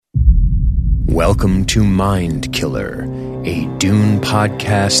Welcome to Mind Killer, a Dune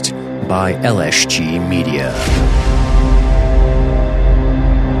podcast by LSG Media.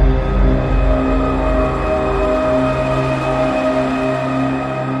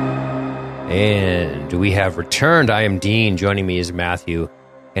 And we have returned. I am Dean. Joining me is Matthew,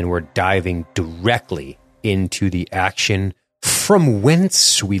 and we're diving directly into the action from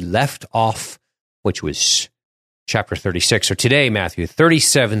whence we left off, which was chapter 36. So today, Matthew,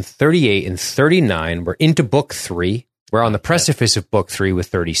 37, 38, and 39, we're into book 3. We're on the precipice of book 3 with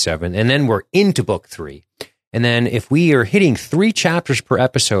 37, and then we're into book 3. And then if we are hitting 3 chapters per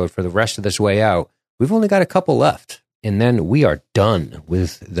episode for the rest of this way out, we've only got a couple left. And then we are done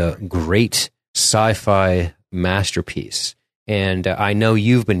with the great sci-fi masterpiece. And I know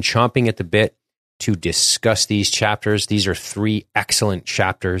you've been chomping at the bit to discuss these chapters. These are 3 excellent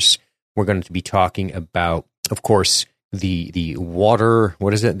chapters. We're going to be talking about, of course, the water,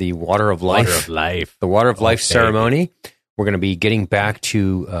 what is it? The water of life. Water of life. The water of life ceremony. We're going to be getting back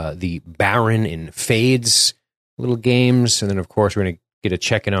to the Baron in Fade's little games. And then, of course, we're going to get a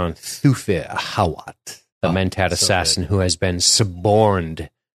check-in on Thufir Hawat, the Mentat assassin who has been suborned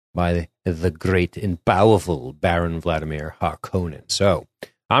by the great and powerful Baron Vladimir Harkonnen. So,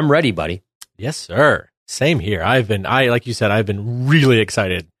 I'm ready, buddy. Yes, sir. Same here. Like you said, I've been really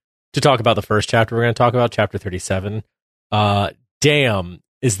excited to talk about the first chapter we're going to talk about, chapter 37. Damn,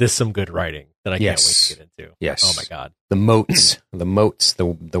 is this some good writing that I can't wait to get into. Yes. Oh my God. The moats,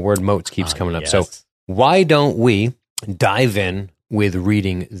 the word moats keeps coming up. So why don't we dive in with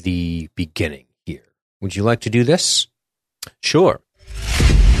reading the beginning here? Would you like to do this? Sure.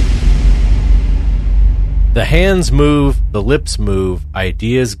 The hands move, the lips move,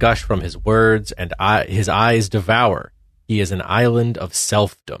 ideas gush from his words, and his eyes devour. He is an island of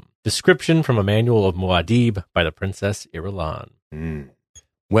selfdom. Description from a manual of Muad'Dib by the Princess Irulan.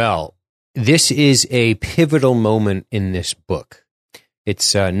 Well, this is a pivotal moment in this book.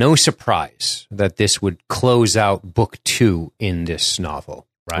 It's no surprise that this would close out book 2 in this novel,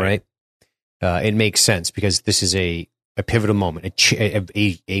 right? It makes sense because this is a pivotal moment,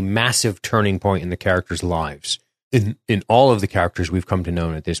 a massive turning point in the characters' lives. In all of the characters we've come to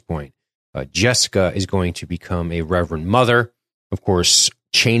know at this point. Jessica is going to become a Reverend Mother. Of course,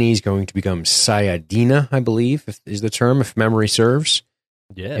 Chani is going to become Sayadina, I believe, is the term, if memory serves.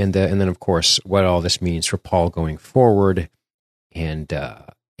 Yeah. And then, of course, what all this means for Paul going forward and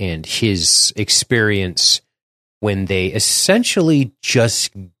his experience when they essentially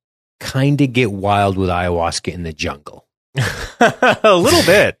just kind of get wild with ayahuasca in the jungle. A little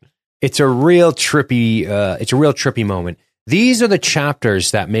bit. It's a real trippy moment. These are the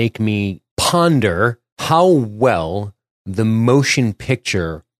chapters that make me ponder how well the motion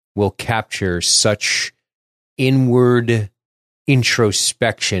picture will capture such inward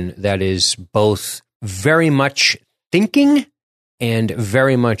introspection that is both very much thinking and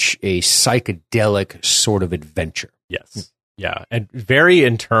very much a psychedelic sort of adventure. Yes. Yeah. And very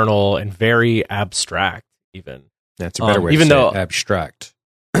internal and very abstract, even. That's a better way to say it, abstract.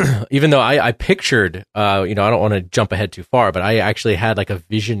 Even though I pictured, I don't want to jump ahead too far, but I actually had like a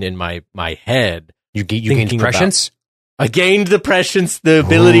vision in my head. You gained prescience? I gained the prescience, the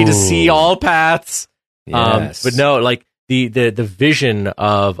ability to see all paths. Yes. But no, like the vision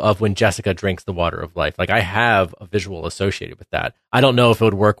of when Jessica drinks the water of life. Like I have a visual associated with that. I don't know if it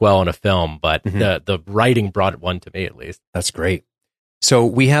would work well in a film, but the writing brought one to me at least. That's great. So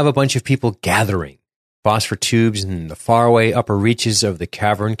we have a bunch of people gathering. Phosphor tubes in the faraway upper reaches of the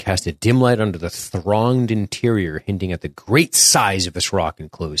cavern cast a dim light under the thronged interior, hinting at the great size of this rock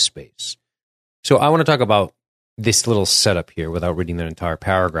enclosed space. So I want to talk about this little setup here without reading that entire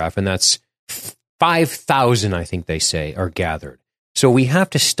paragraph, and that's 5,000, I think they say, are gathered. So we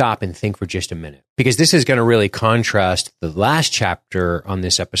have to stop and think for just a minute, because this is going to really contrast the last chapter on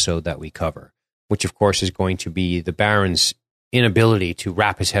this episode that we cover, which of course is going to be the Baron's inability to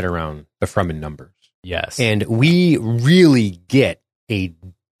wrap his head around the Fremen numbers. Yes. And we really get a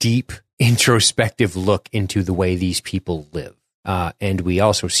deep introspective look into the way these people live. And we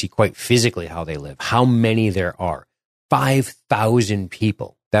also see quite physically how they live, how many there are. 5,000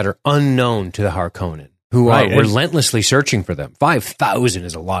 people that are unknown to the Harkonnen, who are relentlessly searching for them. 5,000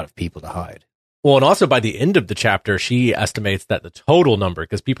 is a lot of people to hide. Well, and also by the end of the chapter, she estimates that the total number,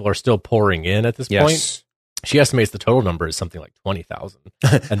 because people are still pouring in at this point, she estimates the total number is something like 20,000.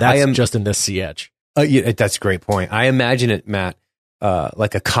 And that's just in this CH. Yeah, that's a great point. I imagine it, Matt,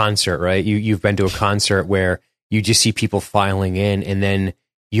 like a concert, right? You've been to a concert where you just see people filing in, and then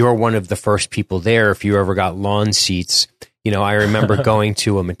you're one of the first people there if you ever got lawn seats. You know, I remember going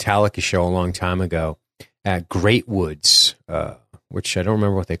to a Metallica show a long time ago at Great Woods, which I don't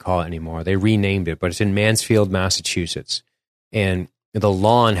remember what they call it anymore. They renamed it, but it's in Mansfield, Massachusetts. And the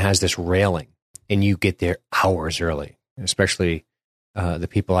lawn has this railing, and you get there hours early, especially the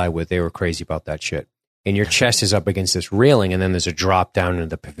people I with. They were crazy about that shit. And your chest is up against this railing, and then there's a drop down into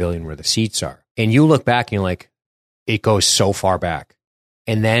the pavilion where the seats are. And you look back, and you're like, it goes so far back.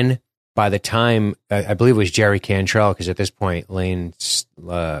 And then by the time, I believe it was Jerry Cantrell, because at this point, Lane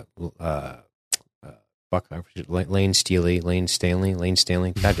Staley, God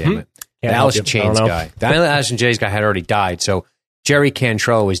damn it. The Alice in Chains guy. The Alice in Chains guy had already died, so Jerry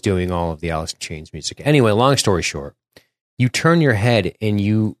Cantrell was doing all of the Alice in Chains music. Anyway, long story short, you turn your head and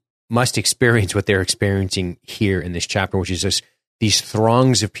you must experience what they're experiencing here in this chapter, which is these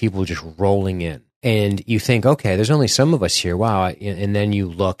throngs of people just rolling in. And you think, okay, there's only some of us here. Wow. And then you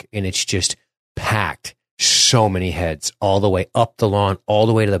look and it's just packed. So many heads all the way up the lawn, all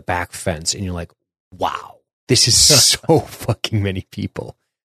the way to the back fence. And you're like, wow, this is so fucking many people.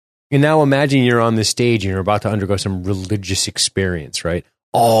 And now imagine you're on the stage and you're about to undergo some religious experience, right?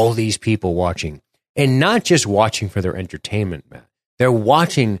 All these people watching. And not just watching for their entertainment, Matt. They're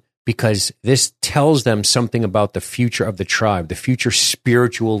watching because this tells them something about the future of the tribe, the future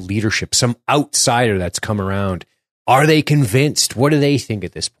spiritual leadership, some outsider that's come around. Are they convinced? What do they think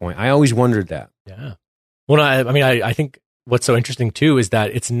at this point? I always wondered that. Yeah. Well, I think what's so interesting too is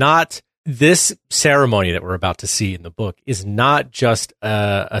that it's not, this ceremony that we're about to see in the book is not just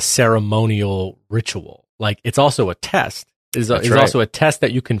a ceremonial ritual. Like, it's also a test. It's also a test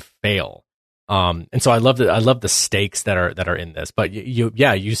that you can fail. And so I love the stakes that are in this, but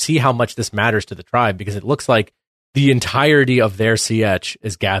you see how much this matters to the tribe, because it looks like the entirety of their sietch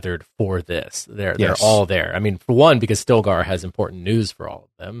is gathered for this. They're all there. I mean, for one, because Stilgar has important news for all of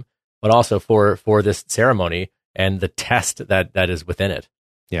them, but also for this ceremony and the test that is within it.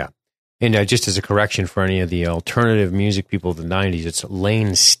 Yeah. And just as a correction for any of the alternative music people of the 90s, it's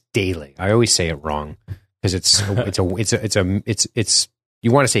Lane Staley. I always say it wrong because it's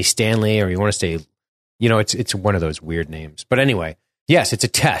you want to say Stanley, or you want to say, it's one of those weird names. But anyway, yes, it's a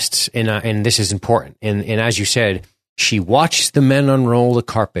test, and this is important. And as you said, she watched the men unroll the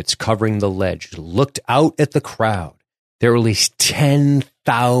carpets covering the ledge, looked out at the crowd. There were at least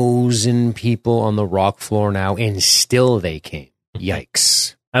 10,000 people on the rock floor now, and still they came.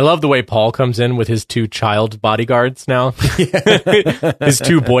 Yikes. I love the way Paul comes in with his 2 child bodyguards now. His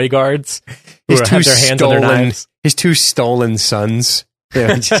 2 boy guards who have their hands on their knives. His 2 stolen sons. All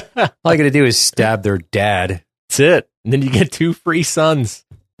I got to do is stab their dad. That's it. And then you get 2 free sons.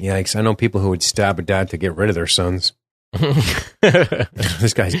 Yikes. I know people who would stab a dad to get rid of their sons.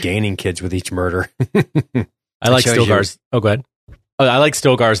 This guy's gaining kids with each murder. I like Stilgar's. Oh, go ahead. I like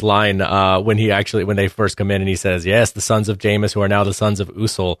Stilgar's line when they first come in and he says, yes, the sons of Jameis, who are now the sons of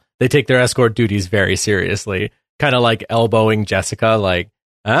Usul, they take their escort duties very seriously. Kind of like elbowing Jessica, like,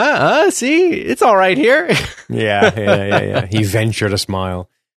 see, it's all right here. Yeah. He ventured a smile.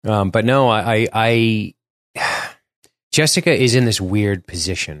 But no, Jessica is in this weird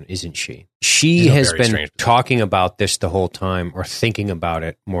position, isn't she? She has been talking about this the whole time, or thinking about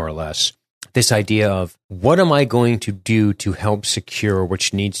it more or less. This idea of, what am I going to do to help secure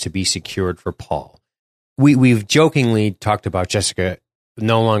which needs to be secured for Paul? We've jokingly talked about Jessica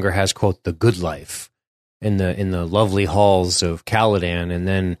no longer has, quote, the good life in the lovely halls of Caladan, and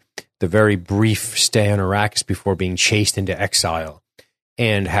then the very brief stay on Arrakis before being chased into exile,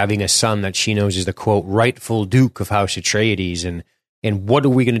 and having a son that she knows is the, quote, rightful Duke of House Atreides, and what are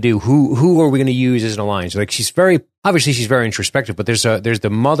we going to do? Who are we going to use as an alliance? Like, she's very introspective, but there's the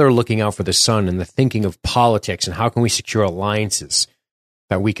mother looking out for the son, and the thinking of politics and how can we secure alliances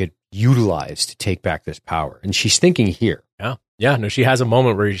that we could utilize to take back this power. And she's thinking here. Yeah. No, she has a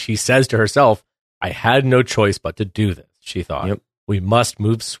moment where she says to herself, I had no choice but to do this, she thought. Yep. We must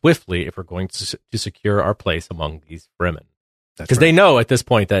move swiftly if we're going to secure our place among these Fremen. Because they know at this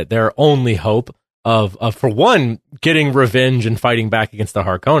point that their only hope of, for one, getting revenge and fighting back against the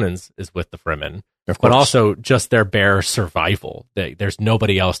Harkonnens is with the Fremen, but also just their bare survival. There's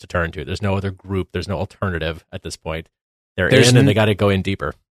nobody else to turn to. There's no other group. There's no alternative at this point. There's in, and they got to go in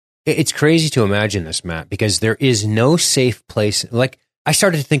deeper. It's crazy to imagine this, Matt, because there is no safe place. Like, I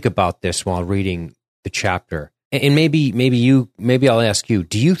started to think about this while reading the chapter, and maybe I'll ask you: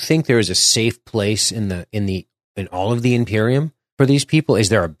 do you think there is a safe place in all of the Imperium for these people? Is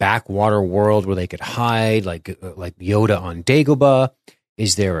there a backwater world where they could hide, like Yoda on Dagobah?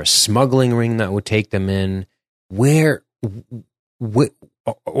 Is there a smuggling ring that would take them in? Or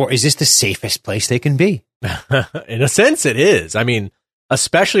is this the safest place they can be? In a sense, it is. I mean,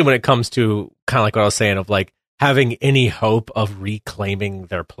 especially when it comes to kind of like what I was saying of like having any hope of reclaiming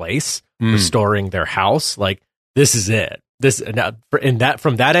their place, restoring their house. Like, this is it.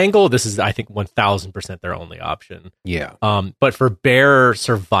 From that angle, this is, I think, 1000% their only option. Yeah. But for bear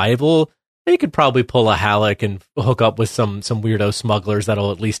survival, they could probably pull a Halleck and hook up with some weirdo smugglers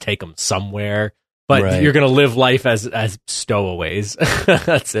that'll at least take them somewhere. But you're going to live life as stowaways.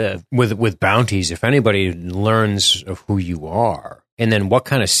 That's it. With bounties, if anybody learns of who you are, and then what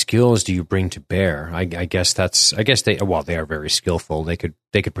kind of skills do you bring to bear? I guess they are very skillful. They could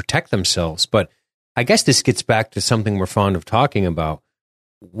protect themselves, but I guess this gets back to something we're fond of talking about.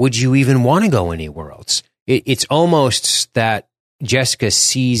 Would you even want to go anywhere else? It's almost that Jessica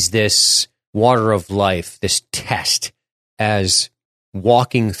sees this water of life, this test, as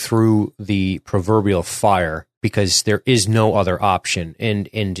walking through the proverbial fire because there is no other option. And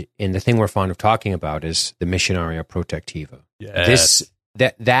the thing we're fond of talking about is the Missionaria Protectiva. Yes.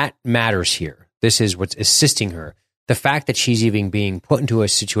 That matters here. This is what's assisting her. The fact that she's even being put into a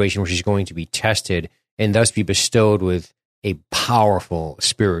situation where she's going to be tested and thus be bestowed with a powerful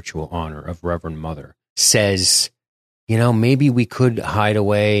spiritual honor of Reverend Mother says, maybe we could hide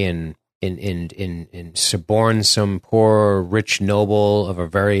away and suborn some poor rich noble of a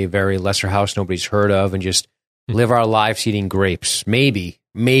very, very lesser house nobody's heard of and just live our lives eating grapes. Maybe.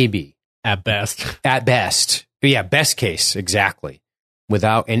 At best. Yeah, best case, exactly.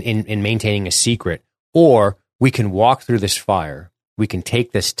 Without in maintaining a secret. Or we can walk through this fire, we can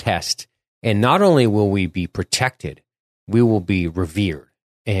take this test, and not only will we be protected, we will be revered.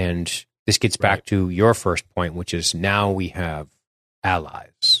 And this gets back to your first point, which is now we have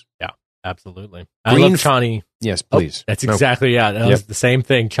allies. Yeah, absolutely. I love Chani. Yes, please. That's exactly, That was the same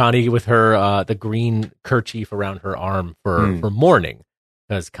thing. Chani with her, the green kerchief around her arm for mourning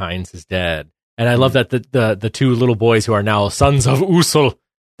because Kynes is dead. And I love that the two little boys who are now sons of Usul,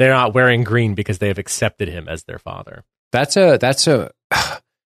 they're not wearing green because they have accepted him as their father. That's a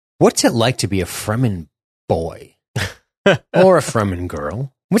what's it like to be a Fremen boy or a Fremen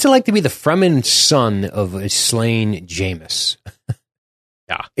girl? What's it like to be the Fremen son of a slain Jameis?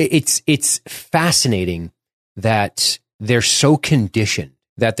 Yeah. It's fascinating that they're so conditioned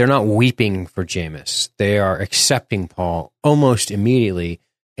that they're not weeping for Jameis. They are accepting Paul almost immediately,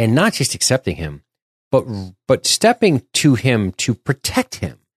 and not just accepting him, but stepping to him to protect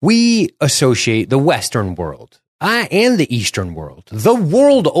him. We associate the Western world and the Eastern world, the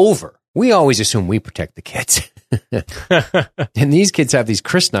world over. We always assume we protect the kids. And these kids have these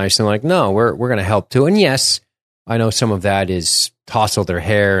Chris knives and they're like, no, we're going to help too. And yes, I know some of that is tousle their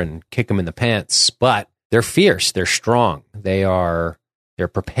hair and kick them in the pants, but they're fierce. They're strong. They're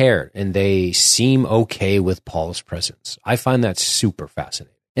prepared, and they seem okay with Paul's presence. I find that super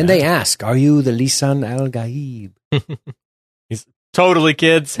fascinating. And they ask, are you the Lisan al-Gaib? He's totally,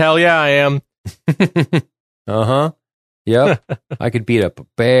 kids. Hell yeah, I am. Uh-huh. Yep. I could beat up a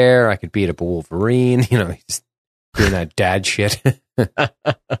bear. I could beat up a wolverine. He's doing that dad shit.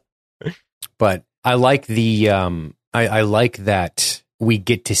 But I like I like that we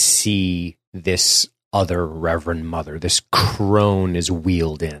get to see this other Reverend Mother. This crone is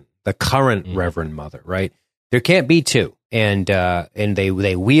wheeled in. The current Reverend Mother, right? There can't be two. And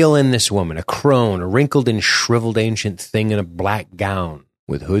they wheel in this woman, a crone, a wrinkled and shriveled ancient thing in a black gown,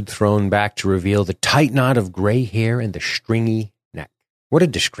 with hood thrown back to reveal the tight knot of gray hair and the stringy neck. What a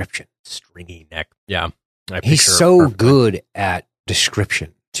description. Stringy neck. Yeah. He's so good at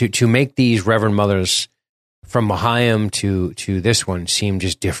description. To make these Reverend Mothers from Mahayam to this one seem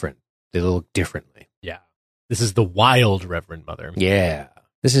just different. They look differently. Yeah. This is the wild Reverend Mother. Yeah.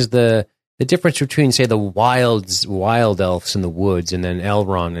 This is the difference between, say, the wild elves in the woods and then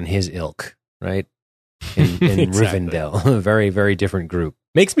Elrond and his ilk, right? In Exactly. Rivendell. A very, very different group.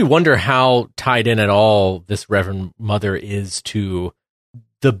 Makes me wonder how tied in at all this Reverend Mother is to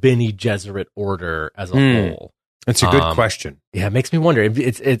the Bene Gesserit order as a whole. That's a good question. Yeah, it makes me wonder.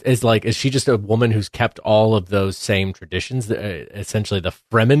 It's like, is she just a woman who's kept all of those same traditions, essentially the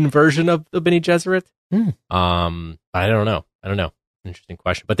Fremen version of the Bene Gesserit? I don't know. Interesting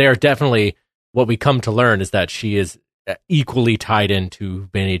question. But they are definitely, what we come to learn is that she is equally tied into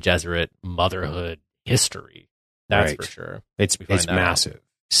Bene Gesserit motherhood history. That's for sure. It's massive.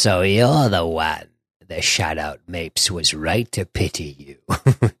 So you're the one the shout-out Mapes was right to pity you.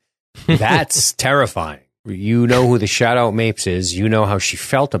 That's terrifying. You know who the shout-out Mapes is. You know how she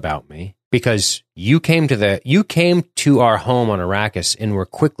felt about me because you came to our home on Arrakis and were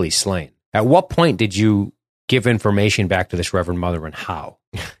quickly slain. At what point did you give information back to this Reverend Mother, and how?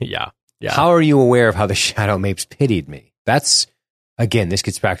 Yeah. How are you aware of how the shout-out Mapes pitied me? That's, again, this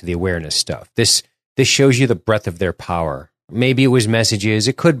gets back to the awareness stuff. This shows you the breadth of their power. Maybe it was messages.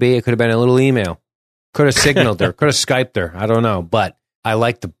 It could be. It could have been a little email. Could have signaled her. Could have Skyped her. I don't know. But I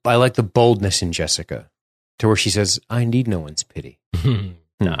like the boldness in Jessica to where she says, "I need no one's pity."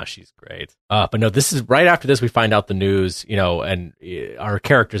 Nah, she's great. But no, this is right after this, we find out the news, and our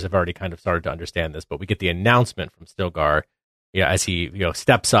characters have already kind of started to understand this, but we get the announcement from Stilgar, as he,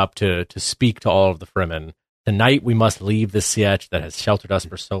 steps up to speak to all of the Fremen. Tonight we must leave the sietch that has sheltered us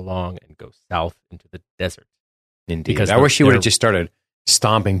for so long and go south into the desert. Indeed. Because I wish she would have just started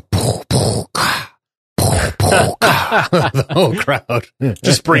stomping. The whole crowd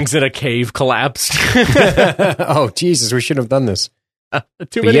just brings in a cave collapse. Oh, Jesus, we shouldn't have done this.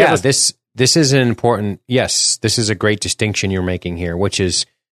 Too many of us. This is an important, yes, this is a great distinction you're making here, which is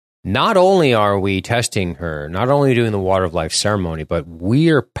not only are we testing her, not only doing the Water of Life ceremony, but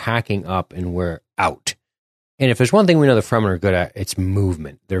we're packing up and we're out. And if there's one thing we know the Fremen are good at, it's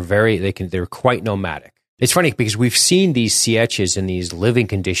movement. They're quite nomadic. It's funny because we've seen these sietches in these living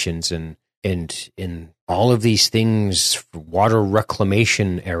conditions and in all of these things, water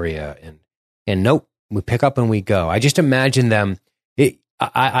reclamation area, and nope, we pick up and we go. I just imagine them.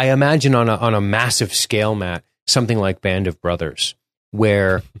 I imagine on a massive scale, Matt, something like Band of Brothers,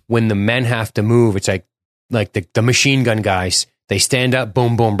 where when the men have to move, it's like the machine gun guys. They stand up,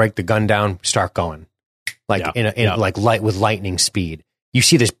 boom, boom, break the gun down, start going, like with lightning speed. You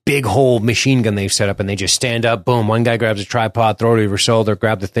see this big whole machine gun they've set up, and they just stand up, boom. One guy grabs a tripod, throw it over his shoulder,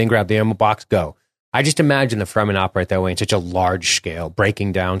 grab the thing, grab the ammo box, go. I just imagine the Fremen operate that way in such a large scale,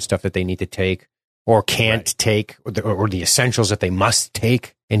 breaking down stuff that they need to take or can't take, or the essentials that they must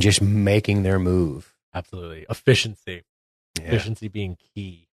take, and just making their move. Absolutely. Efficiency being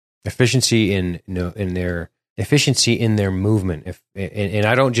key. Efficiency in their movement. And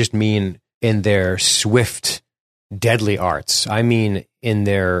I don't just mean in their swift, deadly arts. I mean in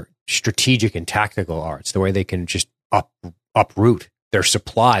their strategic and tactical arts, the way they can just uproot their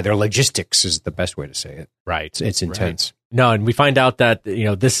supply, their logistics is the best way to say it. Right. It's intense. Right. No, and we find out that,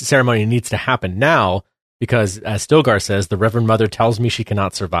 this ceremony needs to happen now because, as Stilgar says, the Reverend Mother tells me she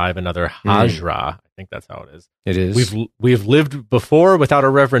cannot survive another Hajra. I think that's how it is. It is. We've lived before without a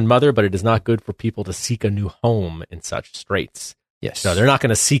Reverend Mother, but it is not good for people to seek a new home in such straits. Yes. No, they're not going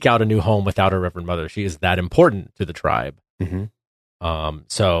to seek out a new home without a Reverend Mother. She is that important to the tribe. Mm-hmm.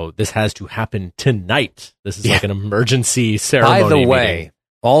 So this has to happen tonight. This is like an emergency ceremony. By the way, meeting.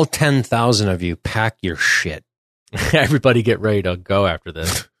 all 10,000 of you, pack your shit. Everybody get ready to go after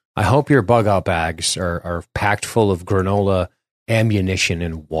this. I hope your bug out bags are packed full of granola, ammunition,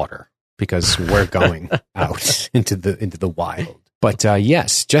 and water, because we're going out into the wild. But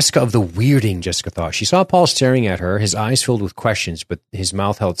yes, Jessica of the weirding, Jessica thought. She saw Paul staring at her, his eyes filled with questions, but his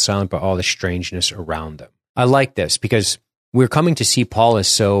mouth held silent by all the strangeness around them. I like this because we're coming to see Paul as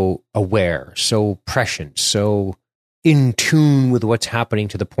so aware, so prescient, so in tune with what's happening,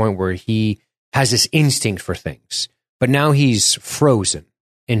 to the point where he has this instinct for things. But now he's frozen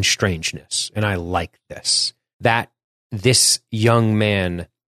in strangeness. And I like this. That this young man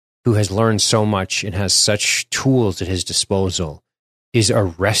who has learned so much and has such tools at his disposal is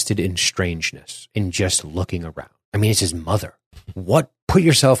arrested in strangeness, in just looking around. I mean, it's his mother. Put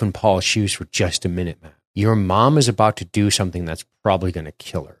yourself in Paul's shoes for just a minute, man. Your mom is about to do something that's probably going to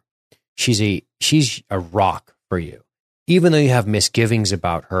kill her. She's a rock for you. Even though you have misgivings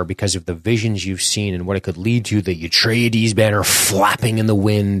about her because of the visions you've seen and what it could lead to, the Atreides banner flapping in the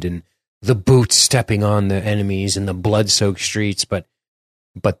wind and the boots stepping on the enemies and the blood-soaked streets, but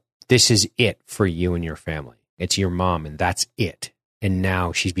this is it for you and your family. It's your mom, and that's it. And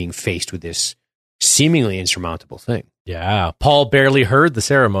now she's being faced with this seemingly insurmountable thing. Yeah. Paul barely heard the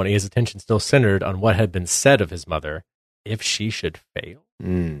ceremony, his attention still centered on what had been said of his mother. If she should fail.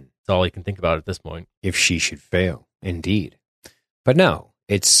 That's all he can think about at this point. If she should fail, indeed. But no,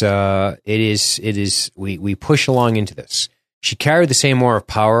 it is, we push along into this. She carried the same aura of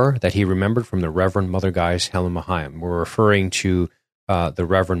power that he remembered from the Reverend Mother Guy's Helen Mahayim. We're referring to the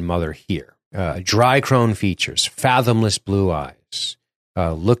Reverend Mother here. Dry crone features, fathomless blue eyes.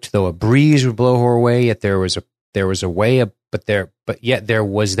 Looked though a breeze would blow her away, yet there was a way, but yet there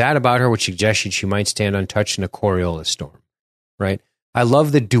was that about her which suggested she might stand untouched in a Coriolis storm, right? I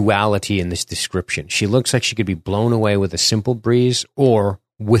love the duality in this description. She looks like she could be blown away with a simple breeze or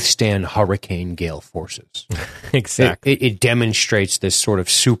withstand hurricane gale forces. Exactly. It demonstrates this sort of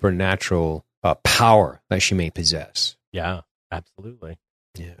supernatural power that she may possess. Yeah, absolutely.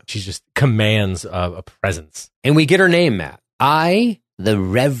 Yeah. She just commands a presence. And we get her name, Matt. The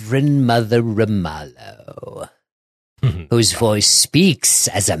Reverend Mother Ramallo, whose voice speaks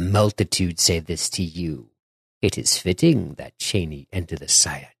as a multitude say this to you. It is fitting that Chani enter the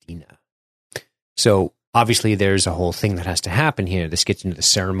Sayadina. So obviously there's a whole thing that has to happen here. This gets into the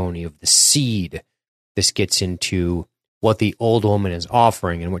ceremony of the seed. This gets into what the old woman is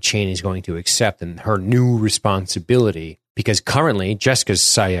offering and what Chaney's going to accept and her new responsibility. Because currently, Jessica's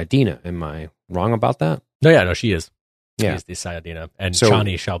Sayadina. Am I wrong about that? No, she is. She Yeah. is the Sayadina, and So-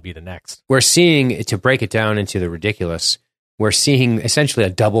 Chani shall be the next. We're seeing, to break it down into the ridiculous, we're seeing essentially a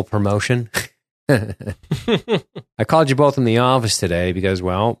double promotion. I called you both in the office today because,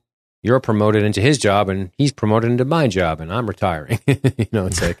 well, you're promoted into his job and he's promoted into my job and I'm retiring.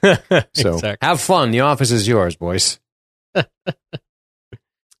 It's like, so Exactly. have fun. The office is yours, boys.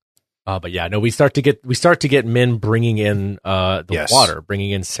 But yeah, no, we start to get Min bringing in the Yes. water,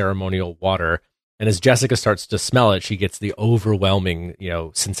 bringing in ceremonial water, and as Jessica starts to smell it, she gets the overwhelming,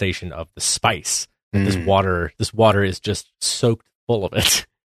 sensation of the spice. This water is just soaked full of it.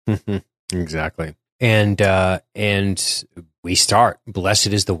 Exactly. And we start. Blessed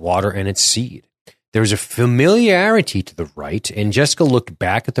is the water and its seed. There's a familiarity to the rite, and Jessica looked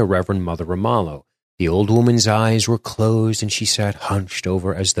back at the Reverend Mother Ramallo. The old woman's eyes were closed, and she sat hunched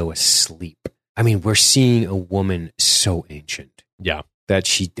over as though asleep. I mean, we're seeing a woman so ancient Yeah. that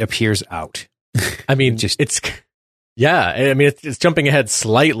she appears out. I mean, Just- it's jumping ahead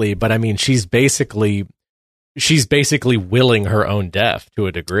slightly, but I mean, she's basically willing her own death to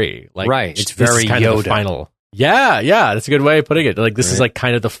a degree. Like, Right. It's this is very kind of the Yoda. final. Yeah, that's a good way of putting it. Like, this is Right. like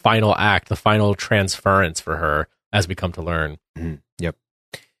kind of the final act, the final transference for her, as we come to learn. Yep.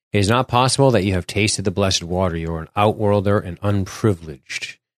 It is not possible that you have tasted the blessed water. You are an outworlder and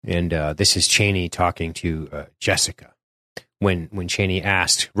unprivileged. And this is Chaney talking to Jessica. When Chaney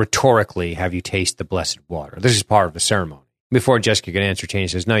asked rhetorically, have you tasted the blessed water? This is part of the ceremony. Before Jessica can answer, Chaney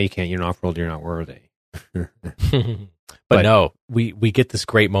says, no, you can't. You're an off-world. You're not worthy. But no, we get this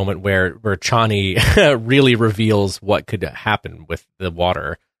great moment where Chani really reveals what could happen with the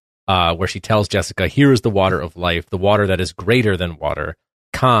water, where she tells Jessica, here is the water of life, the water that is greater than water,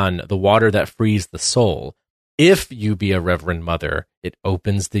 Khan, the water that frees the soul. If you be a reverend mother, it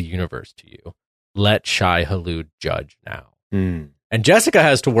opens the universe to you. Let Shai Halud judge now. And Jessica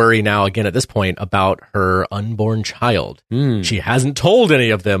has to worry now again at this point about her unborn child. She hasn't told any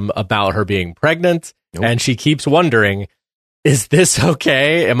of them about her being pregnant, Nope. and she keeps wondering, is this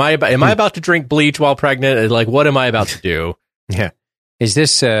okay? Am I about to drink bleach while pregnant? Like, what am I about to do? Yeah. Is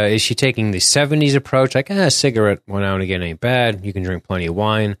she taking the 70s approach? Like, a cigarette one now and again ain't bad. You can drink plenty of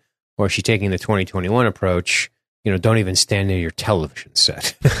wine. Or is she taking the 2021 approach? Don't even stand near your television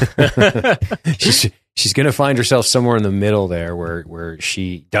set. She's going to find herself somewhere in the middle there where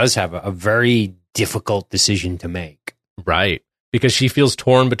she does have a very difficult decision to make. Right. Because she feels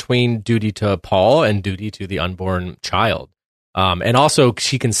torn between duty to Paul and duty to the unborn child. And also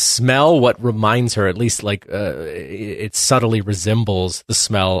she can smell what reminds her, at least like it subtly resembles the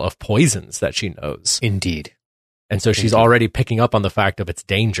smell of poisons that she knows. Indeed. And so she's already picking up on the fact of its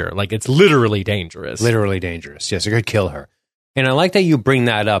danger. Like, it's literally dangerous. Literally dangerous. Yes, it could kill her. And I like that you bring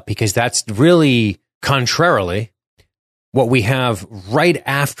that up because that's really, contrarily, what we have right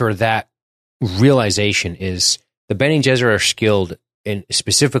after that realization is the Bene Gesserit are skilled, and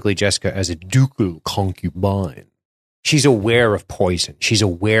specifically Jessica, as a ducal concubine. She's aware of poison. She's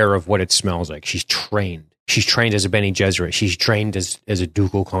aware of what it smells like. She's trained. She's trained as a Bene Gesserit. She's trained as a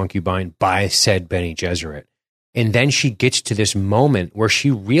ducal concubine by said Bene Gesserit. And then she gets to this moment where she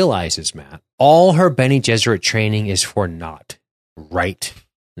realizes, Matt, all her Bene Gesserit training is for naught right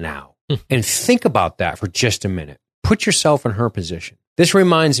now. And think about that for just a minute. Put yourself in her position. This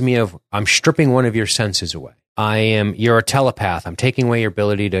reminds me of, I'm stripping one of your senses away. You're a telepath. I'm taking away your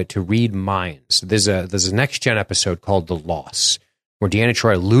ability to read minds. There's a next gen episode called The Loss, where Deanna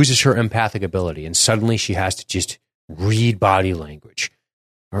Troi loses her empathic ability and suddenly she has to just read body language.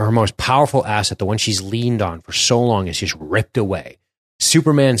 Her most powerful asset, the one she's leaned on for so long, is just ripped away.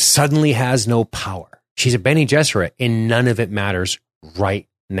 Superman suddenly has no power. She's a Bene Gesserit, and none of it matters right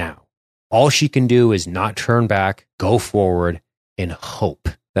now. All she can do is not turn back, go forward, and hope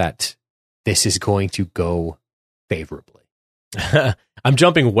that this is going to go favorably. I'm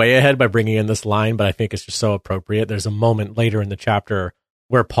jumping way ahead by bringing in this line, but I think it's just so appropriate. There's a moment later in the chapter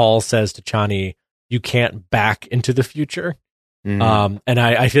where Paul says to Chani, you can't back into the future. And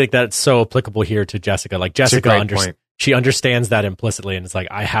I feel like that's so applicable here to Jessica. Like, Jessica she understands that implicitly, and it's like,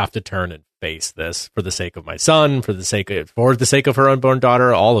 I have to turn and face this for the sake of my son, for the sake of her unborn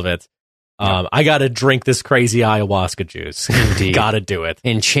daughter, all of it. I got to drink this crazy ayahuasca juice. Indeed. Got to do it.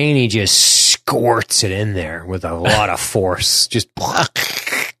 And Chaney just squirts it in there with a lot of force, just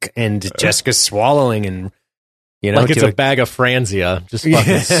and Jessica's swallowing, and like it's a bag of Franzia, just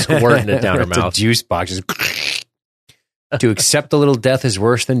fucking squirting it down her It's mouth. a juice box. Just to accept a little death is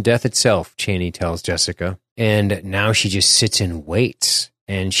worse than death itself, Chaney tells Jessica. And now she just sits and waits,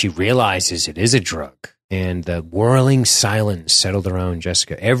 and she realizes it is a drug. and the whirling silence settled around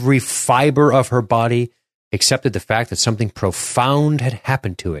Jessica. Every fiber of her body accepted the fact that something profound had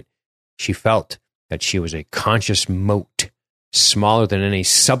happened to it. She felt that she was a conscious mote, smaller than any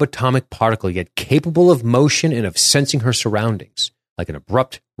subatomic particle, yet capable of motion and of sensing her surroundings. Like an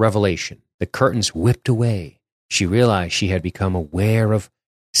abrupt revelation, the curtains whipped away. She realized she had become aware of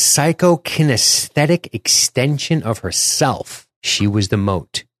psychokinesthetic extension of herself. She was the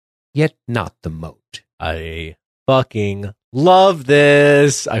mote, yet not the mote. I fucking love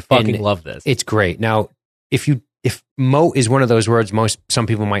this. I fucking love this. It's great. Now, if mote is one of those words some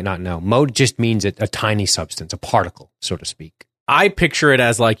people might not know. Mote just means a tiny substance, a particle, so to speak. I picture it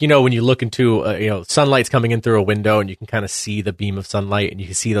as like, when you look into, sunlight's coming in through a window and you can kind of see the beam of sunlight and you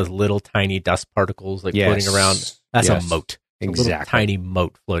can see those little tiny dust particles like floating around. That's a mote. Exactly. A little tiny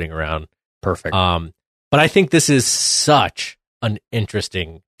mote floating around. Perfect. But I think this is such an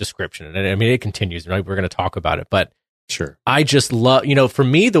interesting description. And I mean, it continues, right? We're going to talk about it, but sure. I just love, for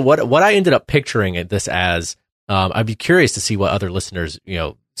me, what I ended up picturing this as, I'd be curious to see what other listeners,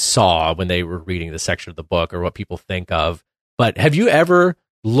 saw when they were reading this section of the book or what people think of. But have you ever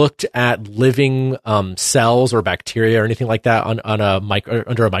looked at living cells or bacteria or anything like that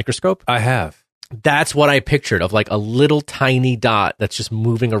under a microscope? I have. That's what I pictured, of like a little tiny dot that's just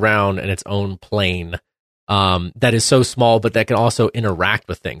moving around in its own plane. That is so small, but that can also interact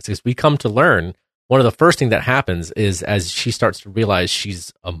with things. Because we come to learn, one of the first thing that happens is as she starts to realize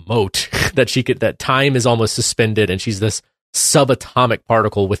she's a mote, that time is almost suspended, and she's this subatomic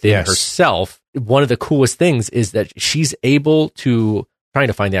particle within herself. One of the coolest things is that she's able to, trying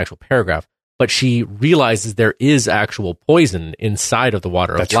to find the actual paragraph, but she realizes there is actual poison inside of the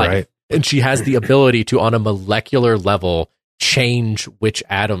water of life. Right. And she has the ability to, on a molecular level, change which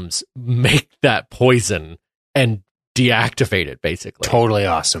atoms make that poison and deactivate it, basically. Totally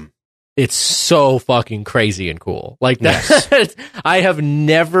awesome. It's so fucking crazy and cool. Like that. Yes. I have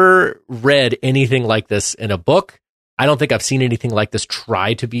never read anything like this in a book. I don't think I've seen anything like this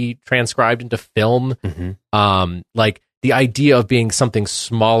try to be transcribed into film. Mm-hmm. Like the idea of being something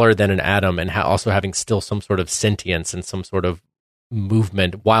smaller than an atom and also having still some sort of sentience and some sort of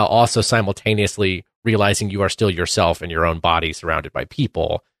movement, while also simultaneously realizing you are still yourself in your own body surrounded by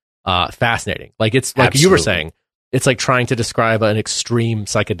people. Fascinating. Like it's like Absolutely. You were saying, it's like trying to describe an extreme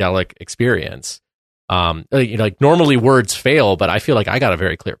psychedelic experience. Like normally words fail, but I feel like I got a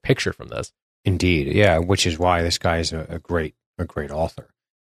very clear picture from this. Indeed. Yeah. Which is why this guy is a great author.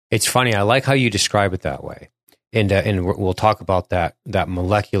 It's funny. I like how you describe it that way. And we'll talk about that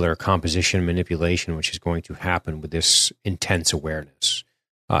molecular composition manipulation, which is going to happen with this intense awareness.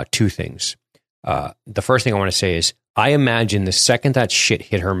 Two things. The first thing I want to say is, I imagine the second that shit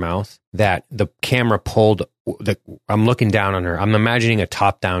hit her mouth, that the camera pulled. I'm looking down on her. I'm imagining a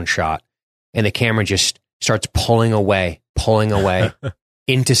top-down shot, and the camera just starts pulling away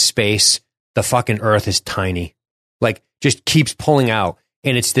into space. The fucking Earth is tiny, like just keeps pulling out,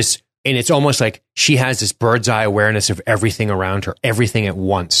 and it's almost like she has this bird's eye awareness of everything around her, everything at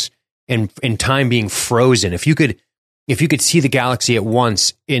once, and time being frozen. If you could see the galaxy at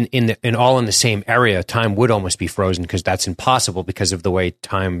once in all in the same area, time would almost be frozen, because that's impossible because of the way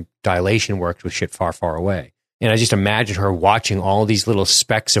time dilation works with shit far, far away. And I just imagine her watching all these little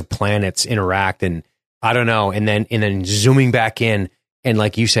specks of planets interact, and I don't know, and then zooming back in, and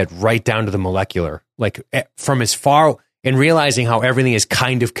like you said, right down to the molecular, like from as far, and realizing how everything is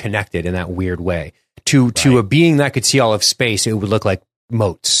kind of connected in that weird way. To a being that could see all of space, it would look like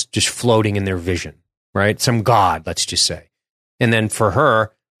motes just floating in their vision, right? Some god, let's just say. And then for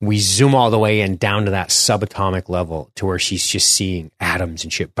her, we zoom all the way in down to that subatomic level, to where she's just seeing atoms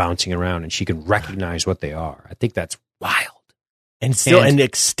and shit bouncing around, and she can recognize what they are. I think that's wild. And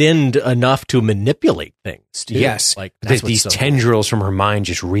extend enough to manipulate things, too. Yes. Like these tendrils from her mind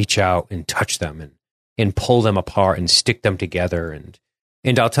just reach out and touch them and pull them apart and stick them together.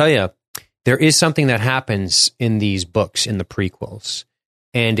 And I'll tell you, there is something that happens in these books, in the prequels,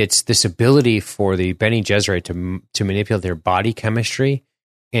 and it's this ability for the Bene Gesserit to manipulate their body chemistry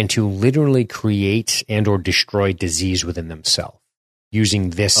and to literally create and or destroy disease within themselves using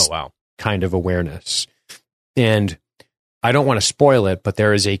this kind of awareness. And I don't want to spoil it, but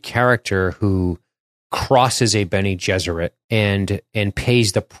there is a character who crosses a Bene Gesserit and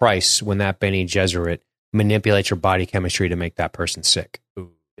pays the price when that Bene Gesserit manipulates your body chemistry to make that person sick. Ooh,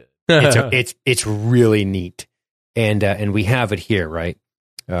 it's really neat, and we have it here, right?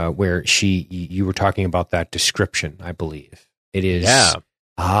 Where you were talking about that description, I believe it is. Yeah.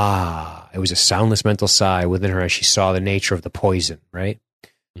 It was a soundless mental sigh within her as she saw the nature of the poison, right?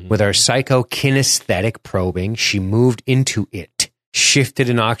 Mm-hmm. With her psychokinesthetic probing, she moved into it, shifted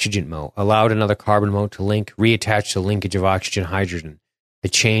an oxygen mote, allowed another carbon mote to link, reattached the linkage of oxygen-hydrogen. The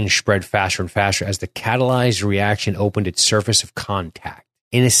change spread faster and faster as the catalyzed reaction opened its surface of contact.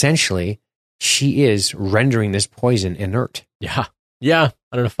 And essentially, she is rendering this poison inert. Yeah.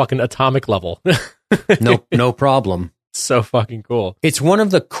 On a fucking atomic level. No problem. So fucking cool. It's one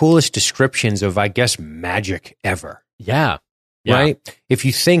of the coolest descriptions of, I guess, magic ever. Yeah. Right? If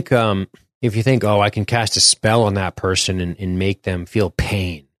you think, oh, I can cast a spell on that person and make them feel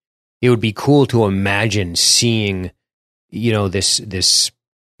pain, it would be cool to imagine seeing, this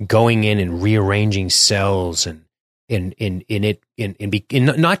going in and rearranging cells and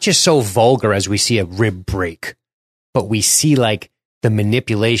not just so vulgar as we see a rib break, but we see like the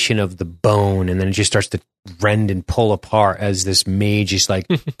manipulation of the bone, and then it just starts to rend and pull apart as this mage just like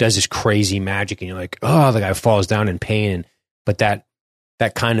does this crazy magic, and you're like, oh, the guy falls down in pain. But that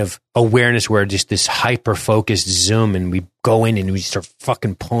kind of awareness where just this hyper-focused zoom, and we go in and we start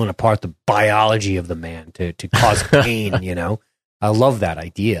fucking pulling apart the biology of the man to cause pain, I love that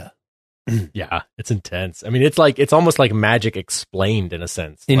idea. Yeah, it's intense. I mean, it's almost like magic explained in a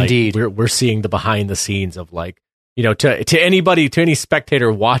sense. Indeed. Like we're seeing the behind the scenes of like, to anybody, to any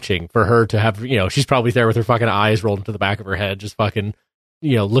spectator watching, for her to have, she's probably there with her fucking eyes rolled into the back of her head, just fucking,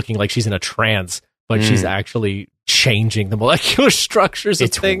 looking like she's in a trance, but she's actually changing the molecular structures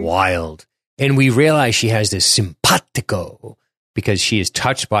of things. It's wild. And we realize she has this simpatico because she is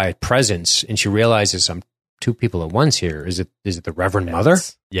touched by a presence, and she realizes I'm two people at once here. Is it the Reverend Mother?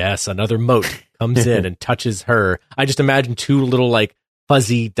 Yes, another mote comes in and touches her. I just imagine two little like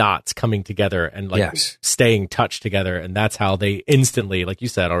fuzzy dots coming together and like staying touched together, and that's how they instantly, like you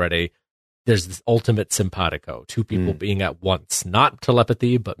said already, there's this ultimate simpatico, two people being at once, not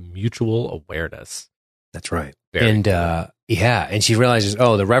telepathy, but mutual awareness. That's right. Very cool. And she realizes,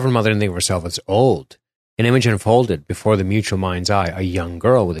 oh, the Reverend Mother didn't think of herself as old. An image unfolded before the mutual mind's eye, a young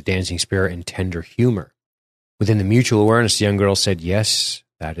girl with a dancing spirit and tender humor. Within the mutual awareness, the young girl said, yes,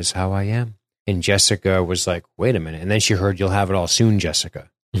 that is how I am. And Jessica was like, wait a minute. And then she heard, you'll have it all soon, Jessica.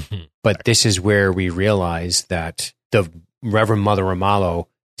 But this is where we realize that the Reverend Mother Ramallo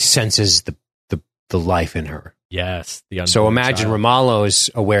senses the life in her. Yes. So imagine Ramallo's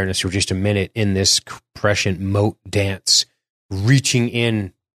awareness for just a minute in this prescient mote dance, reaching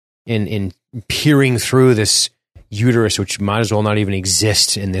in and peering through this uterus, which might as well not even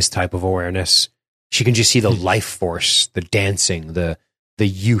exist in this type of awareness. She can just see the life force, the dancing, the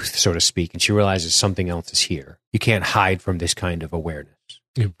youth, so to speak, and she realizes something else is here. You can't hide from this kind of awareness.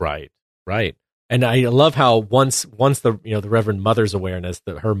 Right. And I love how once the the Reverend Mother's awareness,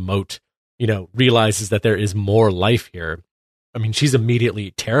 that her mote, realizes that there is more life here. I mean, she's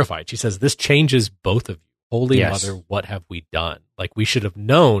immediately terrified. She says, "This changes both of you. Holy Mother, what have we done? Like, we should have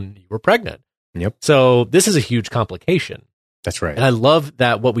known you were pregnant." Yep. So this is a huge complication. That's right. And I love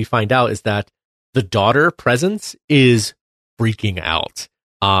that what we find out is that the daughter presence is freaking out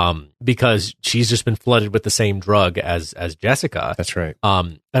because she's just been flooded with the same drug as Jessica. That's right.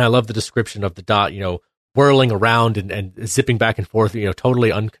 And I love the description of the dot, whirling around and zipping back and forth,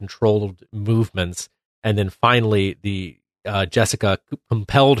 totally uncontrolled movements. And then finally the Jessica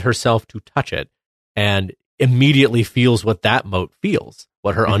compelled herself to touch it and immediately feels what that mote feels,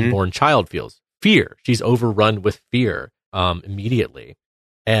 what her unborn child feels. Fear. She's overrun with fear immediately.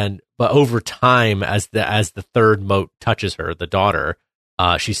 But over time, as the third mote touches her, the daughter,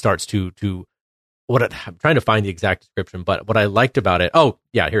 she starts to I'm trying to find the exact description, but what I liked about it, oh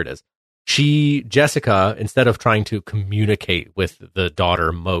yeah, here it is. Jessica, instead of trying to communicate with the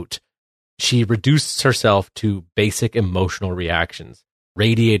daughter mote, she reduced herself to basic emotional reactions,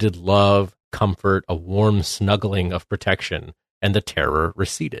 radiated love, comfort, a warm snuggling of protection, and the terror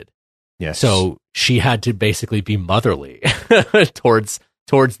receded. Yes. So she had to basically be motherly towards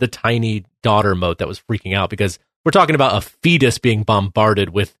the tiny daughter mote that was freaking out, because we're talking about a fetus being bombarded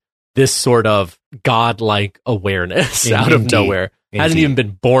with this sort of godlike awareness out of nowhere. Hasn't even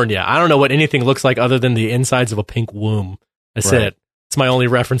been born yet. I don't know what anything looks like other than the insides of a pink womb. That's it. It's my only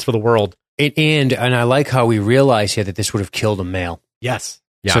reference for the world. And I like how we realize here that this would have killed a male. Yes.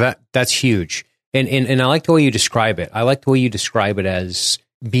 Yeah. So that's huge. And I like the way you describe it. I like the way you describe it as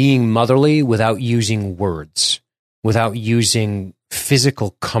being motherly without using words, without using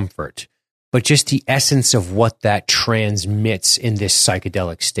physical comfort, but just the essence of what that transmits in this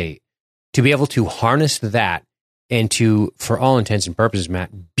psychedelic state. To be able to harness that and to, for all intents and purposes,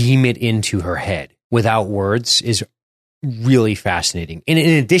 Matt, beam it into her head without words is really fascinating. And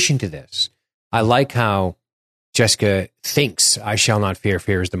in addition to this, I like how Jessica thinks, I shall not fear,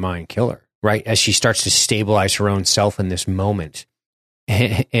 fear is the mind killer, right? As she starts to stabilize her own self in this moment.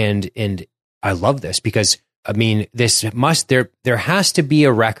 And I love this because I mean, there has to be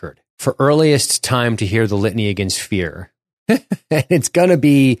a record for earliest time to hear the litany against fear. It's going to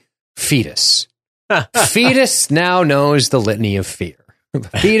be Fetus. Fetus now knows the litany of fear.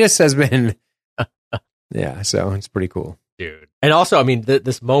 Fetus has been, yeah, so it's pretty cool. Dude. And also, I mean,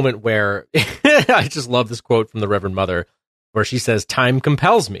 this moment where I just love this quote from the Reverend Mother where she says, time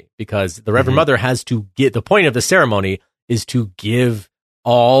compels me, because the Reverend Mother has to get, the point of the ceremony is to give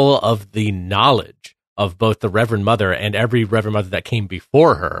all of the knowledge of both the Reverend Mother and every Reverend Mother that came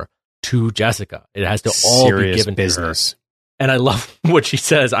before her to Jessica. It has to all be given business. to her. And I love what she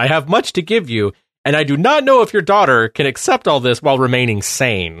says, I have much to give you, and I do not know if your daughter can accept all this while remaining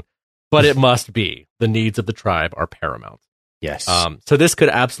sane, but it must be. The needs of the tribe are paramount. Yes. So this could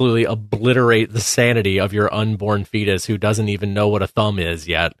absolutely obliterate the sanity of your unborn fetus who doesn't even know what a thumb is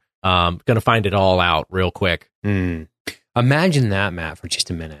yet. Going to find it all out real quick. Imagine that, Matt, for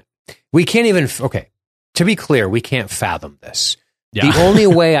just a minute. We can't even, okay, to be clear, we can't fathom this. Yeah. The only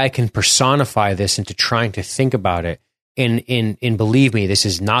way I can personify this into trying to think about it, and believe me, this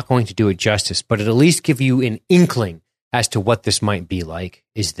is not going to do it justice, but it'll at least give you an inkling as to what this might be like,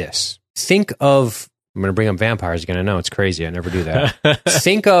 is this. Think of, I'm going to bring up vampires again. I know it's crazy. I never do that.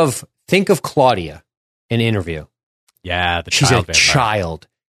 think of Claudia in Interview. Yeah, she's a child,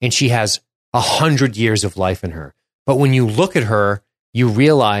 and she has 100 years of life in her. But when you look at her, you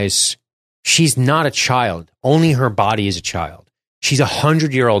realize she's not a child. Only her body is a child. She's a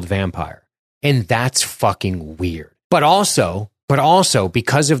 100-year-old vampire, and that's fucking weird. But also,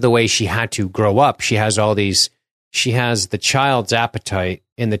 because of the way she had to grow up, she has the child's appetite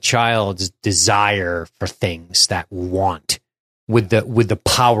and the child's desire for things that want with the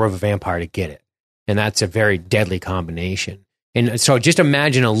power of a vampire to get it. And that's a very deadly combination. And so just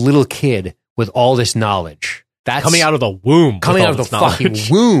imagine a little kid with all this knowledge. That's coming out of the womb. Coming out of the fucking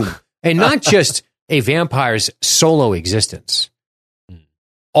womb. And not just a vampire's solo existence.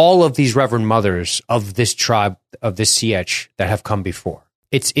 All of these Reverend Mothers of this tribe, of this Sietch that have come before.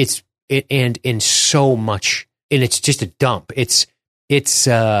 It's so much, and it's just a dump. There's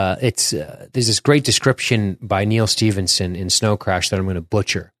this great description by Neil Stevenson in Snow Crash that I'm going to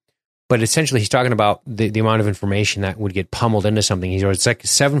butcher. But essentially, he's talking about the amount of information that would get pummeled into something. He goes, it's like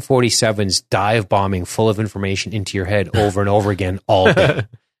 747's dive bombing full of information into your head over and over again all day.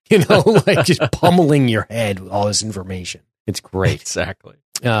 Like just pummeling your head with all this information. It's great. Exactly.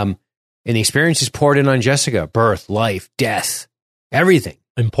 And the experience is poured in on Jessica. Birth, life, death, everything.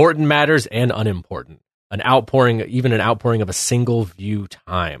 Important matters and unimportant. An outpouring of a single view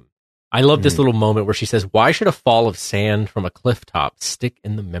time. I love this little moment where she says, why should a fall of sand from a cliff top stick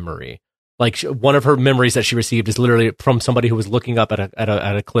in the memory? Like one of her memories that she received is literally from somebody who was looking up at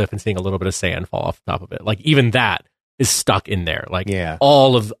a cliff and seeing a little bit of sand fall off the top of it. Like even that is stuck in there. Like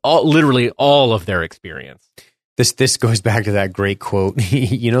literally all of their experience. This goes back to that great quote.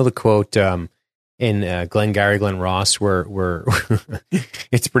 The quote in Glengarry Glen Ross where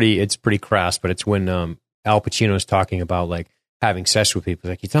it's pretty crass, but it's when Al Pacino is talking about like having sex with people.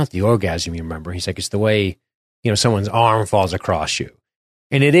 Like, it's not the orgasm you remember. He's like, it's the way, someone's arm falls across you.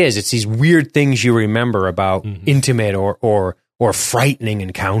 And it's these weird things you remember about intimate or frightening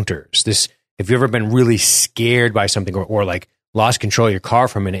encounters. Have you ever been really scared by something or like lost control of your car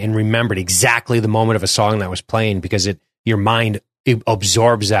for a minute and remembered exactly the moment of a song that was playing because your mind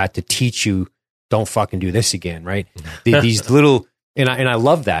absorbs that to teach you, don't fucking do this again, right? These little, and I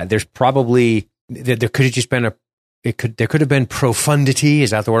love that. There's probably, there could have just been there could have been profundity,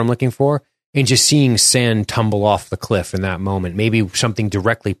 is that the word I'm looking for? And just seeing sand tumble off the cliff in that moment, maybe something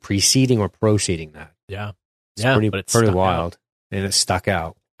directly preceding or preceding that. Yeah. It's pretty wild. And it stuck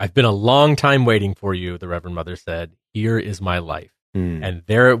out. I've been a long time waiting for you, the Reverend Mother said. Here is my life. And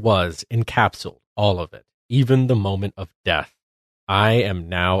there it was, encapsulated, all of it, even the moment of death. I am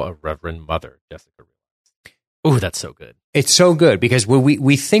now a Reverend Mother, Jessica realized. Oh, that's so good. It's so good because when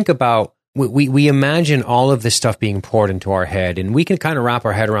we think about, we imagine all of this stuff being poured into our head, and we can kind of wrap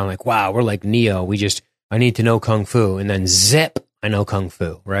our head around like, wow, we're like Neo. I need to know Kung Fu. And then zip, I know Kung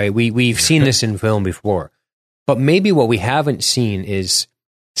Fu, right? We've seen this in film before. But maybe what we haven't seen is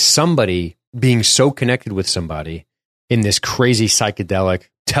somebody being so connected with somebody in this crazy psychedelic,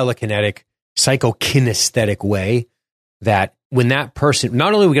 telekinetic, psychokinesthetic way that when that person,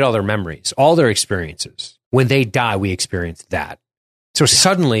 not only we get all their memories, all their experiences, when they die, we experience that. So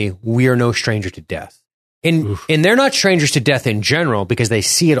suddenly we are no stranger to death. And they're not strangers to death in general because they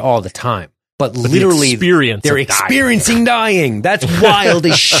see it all the time. But literally they're experiencing dying. That's wild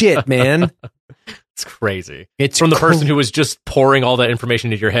as shit, man. It's crazy. It's from the person who was just pouring all that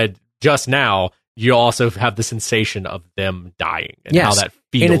information into your head just now. You also have the sensation of them dying and how that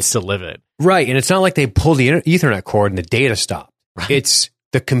feels to live it. Right. And it's not like they pulled the Ethernet cord and the data stopped. Right. It's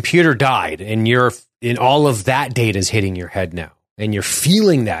the computer died and all of that data is hitting your head now. And you're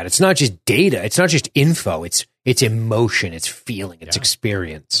feeling that. It's not just data. It's not just info. It's emotion. It's feeling. It's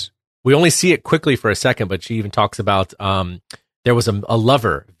experience. We only see it quickly for a second, but she even talks about there was a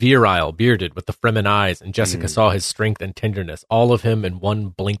lover, virile, bearded, with the Fremen eyes, and Jessica saw his strength and tenderness, all of him in one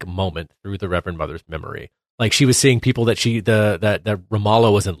blink moment through the Reverend Mother's memory. Like she was seeing people that that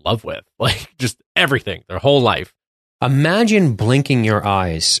Ramallah was in love with, like just everything, their whole life. Imagine blinking your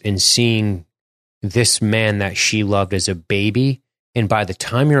eyes and seeing this man that she loved as a baby, and by the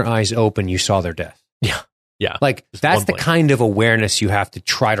time your eyes open, you saw their death. Yeah. Like just that's the kind of awareness you have to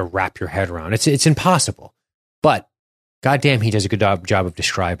try to wrap your head around. It's impossible, but goddamn, he does a good job of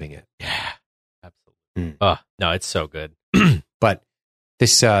describing it. Yeah, absolutely. No, it's so good. But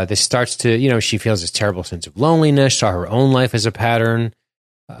this starts to, she feels this terrible sense of loneliness, saw her own life as a pattern.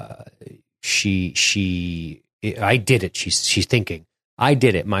 I did it. She's thinking, I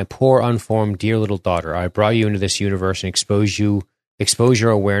did it. My poor, unformed, dear little daughter. I brought you into this universe and expose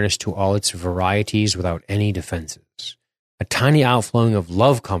your awareness to all its varieties without any defenses. A tiny outflowing of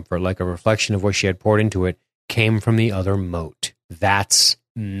love comfort, like a reflection of what she had poured into it, came from the other moat. That's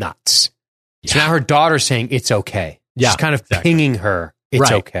nuts. Yeah. So now her daughter's saying it's okay. She's kind of pinging her.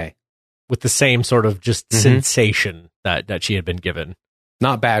 It's okay. With the same sort of just sensation that she had been given.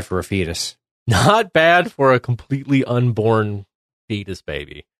 Not bad for a fetus. Not bad for a completely unborn fetus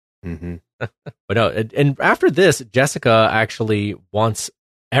baby. Mm-hmm. But no, and after this, Jessica actually wants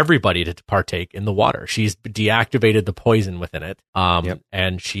everybody to partake in the water. She's deactivated the poison within it.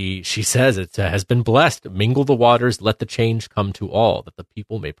 And she says it has been blessed. Mingle the waters, let the change come to all, that the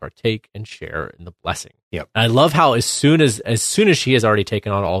people may partake and share in the blessing. Yep. And I love how as soon as she has already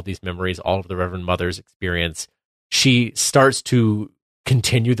taken on all of these memories, all of the Reverend Mother's experience, she starts to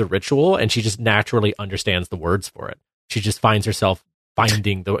continue the ritual, and she just naturally understands the words for it. She just finds herself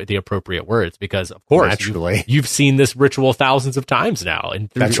finding the appropriate words because, of course, you've seen this ritual thousands of times now and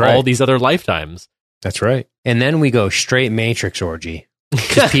through all these other lifetimes. That's right. And then we go straight Matrix orgy.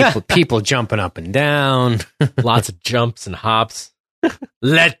 People jumping up and down. Lots of jumps and hops.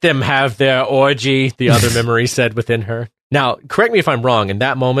 Let them have their orgy, the other memory said within her. Now, correct me if I'm wrong. In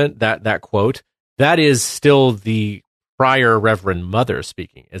that moment, that quote, that is still the prior Reverend Mother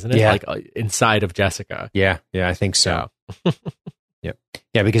speaking, isn't it? Yeah. Like inside of Jessica. Yeah, I think so. Yep.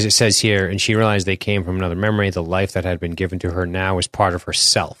 Yeah, because it says here, and she realized they came from another memory. The life that had been given to her now was part of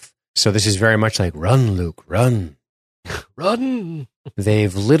herself. So this is very much like, run, Luke, run. Run.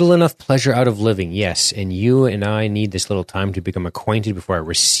 They've little enough pleasure out of living, yes, and you and I need this little time to become acquainted before I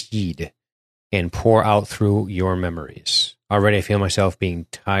recede and pour out through your memories. Already I feel myself being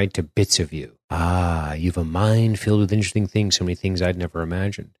tied to bits of you. Ah, you've a mind filled with interesting things, so many things I'd never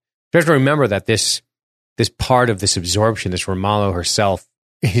imagined. You have to remember that this part of this absorption, this Ramallah herself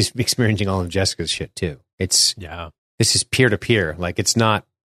is experiencing all of Jessica's shit too. This is peer-to-peer. Like this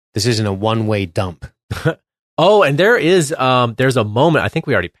isn't a one-way dump. Oh, and there's a moment, I think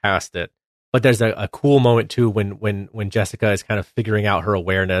we already passed it, but there's a cool moment too when Jessica is kind of figuring out her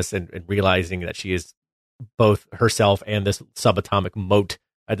awareness and realizing that she is both herself and this subatomic moat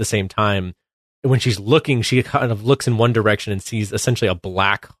at the same time. When she's looking, she kind of looks in one direction and sees essentially a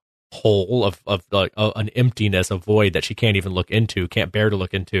black hole of like an emptiness, a void that she can't even look into, can't bear to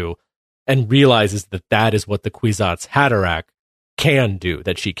look into, and realizes that is what the Kwisatz Haderach can do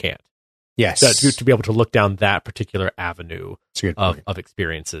that she can't. Yes, to be able to look down that particular avenue of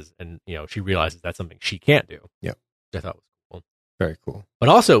experiences, and she realizes that's something she can't do. Yep, which I thought was cool. Very cool. But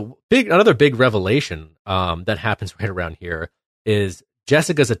also, another big revelation that happens right around here is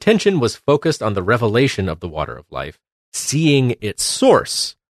Jessica's attention was focused on the revelation of the water of life, seeing its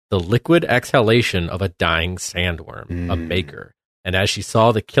source, the liquid exhalation of a dying sandworm, a maker. And as she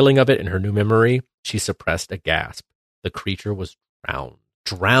saw the killing of it in her new memory, she suppressed a gasp. The creature was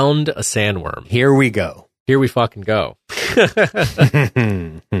drowned a sandworm. Here we go. Here we fucking go.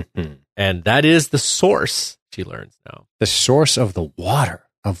 And that is the source, she learns now. The source of the water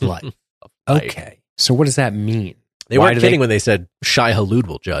of life. Okay. So what does that mean? They weren't kidding when they said Shai Hulud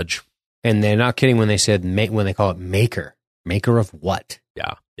will judge. And they're not kidding when they said when they call it maker. Maker of what?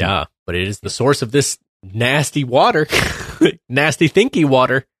 Yeah. But it is the source of this nasty water. Nasty thinky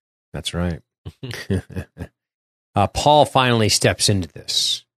water. That's right. Paul finally steps into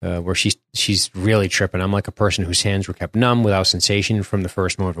this, where she's really tripping. I'm like a person whose hands were kept numb without sensation from the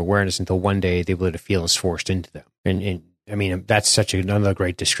first moment of awareness until one day the ability to feel is forced into them. And I mean, that's such another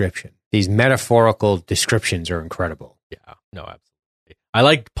great description. These metaphorical descriptions are incredible. Yeah, no, absolutely. I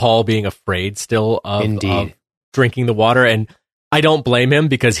like Paul being afraid still of drinking the water. And I don't blame him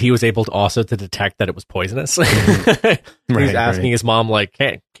because he was able to also to detect that it was poisonous. He's asking his mom, like,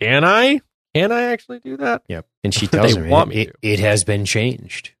 can I actually do that? Yep. And she tells him it has been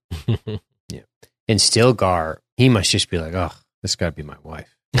changed. Yeah. And Stilgar, he must just be like, oh, this got to be my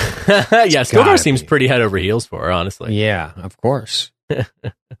wife. Yeah, Stilgar seems pretty head over heels for her, honestly. Yeah, of course.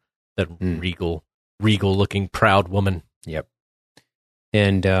 That regal looking proud woman. Yep.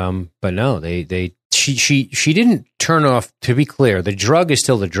 And but no, she didn't turn off. To be clear, the drug is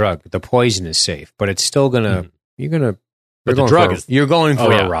still the drug. The poison is safe, but it's still gonna. You're going for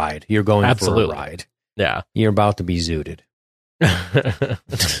a ride. You're going Absolutely. for a ride. Yeah, you're about to be zooted.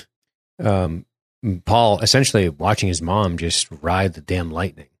 Paul essentially watching his mom just ride the damn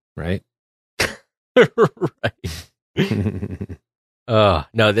lightning, right? Right.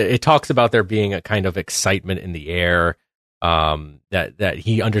 No, it talks about there being a kind of excitement in the air. That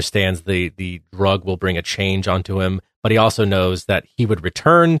he understands the drug will bring a change onto him, but he also knows that he would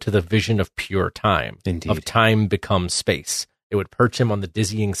return to the vision of pure time. Indeed. Of time becomes space. It would perch him on the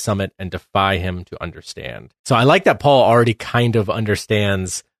dizzying summit and defy him to understand. So I like that Paul already kind of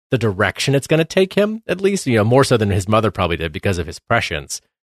understands the direction it's going to take him, at least, more so than his mother probably did because of his prescience.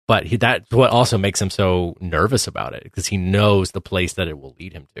 But that's what also makes him so nervous about it, because he knows the place that it will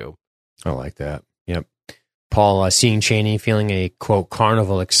lead him to. I like that. Yep. Paul seeing Chani feeling a, quote,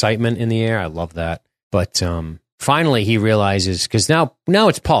 carnival excitement in the air. I love that. But finally he realizes, because now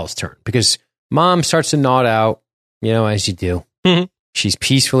it's Paul's turn, because Mom starts to nod out, as you do. Mm-hmm. She's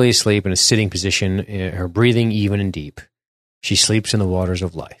peacefully asleep in a sitting position, her breathing even and deep. She sleeps in the waters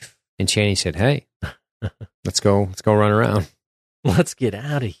of life. And Chani said, hey, let's go run around. Let's get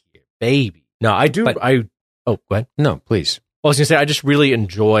out of here, baby. No, I do. Go ahead. No, please. I was going to say, I just really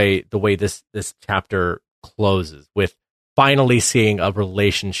enjoy the way this chapter closes with finally seeing a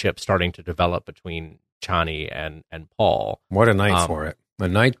relationship starting to develop between Chani and Paul. What a night for it. A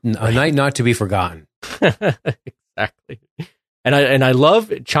night not to be forgotten. Exactly. And I love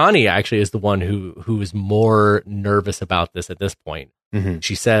Chani actually is the one who is more nervous about this at this point. Mm-hmm.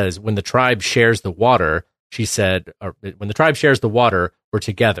 She says, when the tribe shares the water, she said, when the tribe shares the water, we're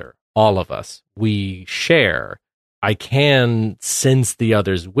together, all of us. We share. I can sense the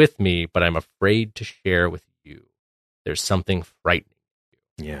others with me, but I'm afraid to share with you. There's something frightening.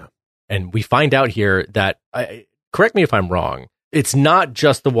 Yeah. And we find out here that, correct me if I'm wrong, it's not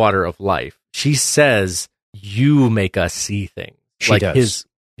just the water of life. She says, you make us see things. She like does.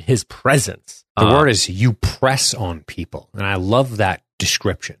 His presence. The word is you press on people. And I love that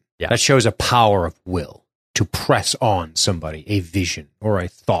description. Yeah. That shows a power of will to press on somebody, a vision or a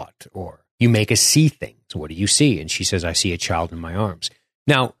thought, or you make us see things. What do you see? And she says, I see a child in my arms.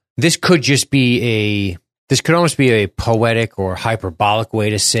 Now, this could almost be a poetic or hyperbolic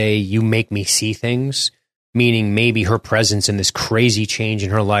way to say you make me see things, meaning maybe her presence and this crazy change in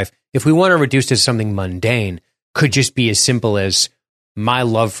her life, if we want to reduce to something mundane, could just be as simple as my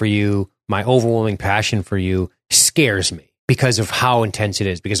love for you, my overwhelming passion for you scares me because of how intense it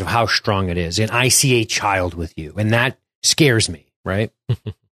is, because of how strong it is. And I see a child with you, and that scares me, right?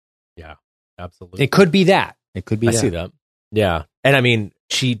 Yeah, absolutely. It could be that. I see that. Yeah. And I mean,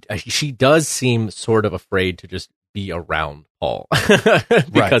 she does seem sort of afraid to just be around Paul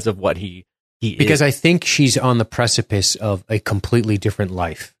because of what he is. Because I think she's on the precipice of a completely different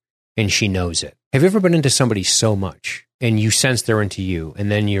life, and she knows it. Have you ever been into somebody so much and you sense they're into you, and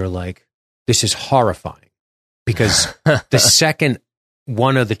then you're like, this is horrifying? Because the second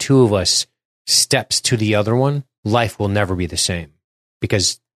one of the two of us steps to the other one, life will never be the same,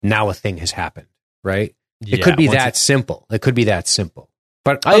 because now a thing has happened, right? Yeah, it could be that simple. It could be that simple.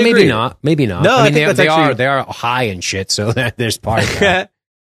 But maybe agree. not. Maybe not. No, I mean, I think they are high and shit, so there's part of that.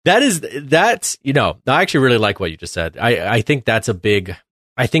 That's I actually really like what you just said. I think that's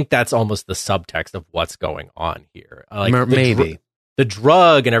that's almost the subtext of what's going on here. Like maybe the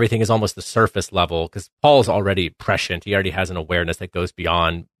drug and everything is almost the surface level, because Paul's already prescient. He already has an awareness that goes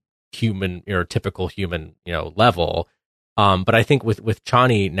beyond human or typical human, level. But I think with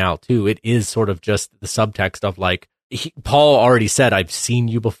Chani now too, it is sort of just the subtext of like, Paul already said, I've seen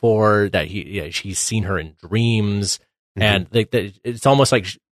you before, that he's seen her in dreams. Mm-hmm. And it's almost like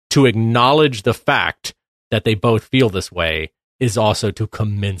to acknowledge the fact that they both feel this way is also to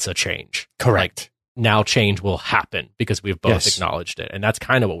commence a change. Correct. Like, now change will happen because we've both acknowledged it. And that's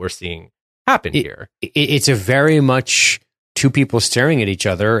kind of what we're seeing happen here. It's a very much two people staring at each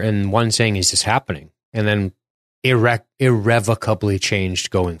other and one saying, is this happening? And then irrevocably changed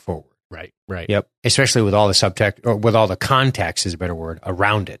going forward. Right. Yep. Especially with all the subtext, or with all the context is a better word,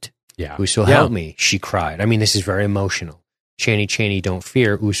 around it. Yeah. Who still help me? She cried. I mean, this is very emotional. Chani, Chani, don't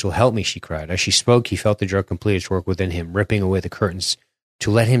fear. Usul, help me, she cried. As she spoke, he felt the drug complete its work within him, ripping away the curtains to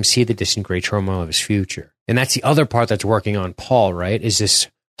let him see the distant gray turmoil of his future. And that's the other part that's working on Paul, right? Is this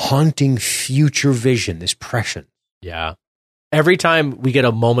haunting future vision, this prescience. Yeah. Every time we get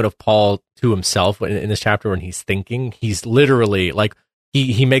a moment of Paul to himself in this chapter when he's thinking, he's literally like,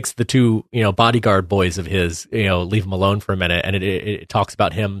 he makes the two, bodyguard boys of his, leave him alone for a minute. And it talks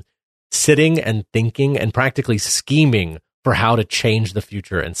about him sitting and thinking and practically scheming for how to change the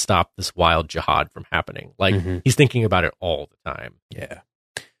future and stop this wild jihad from happening. Like, he's thinking about it all the time. Yeah.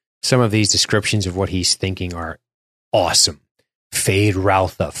 Some of these descriptions of what he's thinking are awesome. Fade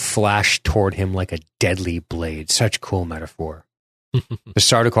Routha flashed toward him like a deadly blade. Such cool metaphor. The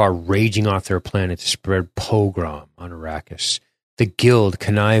Sardaukar raging off their planet to spread pogrom on Arrakis. The Guild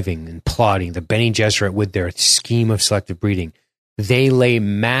conniving and plotting. The Bene Gesserit with their scheme of selective breeding. They lay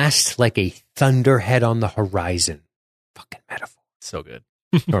massed like a thunderhead on the horizon. Fucking metaphor. So good.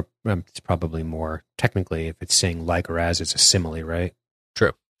 Or it's probably more, technically, if it's saying like or as, it's a simile, right?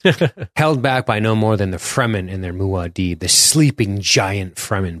 True. Held back by no more than the Fremen and their Muad'Dib, the sleeping giant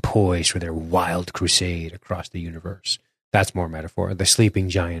Fremen poised for their wild crusade across the universe. That's more metaphor. The sleeping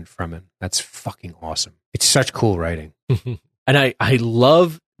giant Fremen. That's fucking awesome. It's such cool writing. And I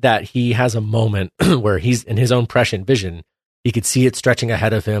love that he has a moment where he's in his own prescient vision. He could see it stretching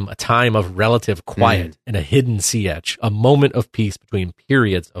ahead of him, a time of relative quiet and a hidden sea edge, a moment of peace between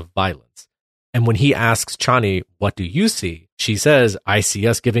periods of violence. And when he asks Chani, what do you see? She says, I see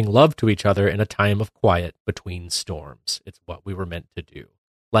us giving love to each other in a time of quiet between storms. It's what we were meant to do.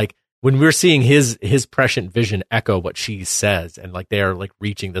 Like, when we're seeing his prescient vision echo what she says, and like they are like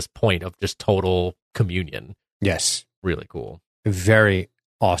reaching this point of just total communion. Yes. Really cool. Very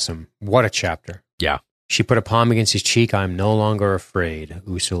awesome. What a chapter. Yeah. She put a palm against his cheek. I'm no longer afraid.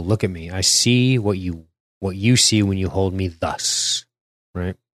 Usul, look at me. I see what you see when you hold me thus.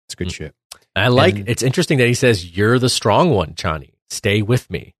 Right? It's good shit. It's interesting that he says, you're the strong one, Chani. Stay with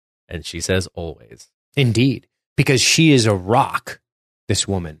me. And she says, always. Indeed. Because she is a rock, this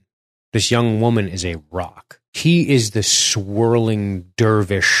woman. This young woman is a rock. He is the swirling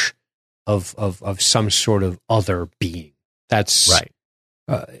dervish of some sort of other being. That's right.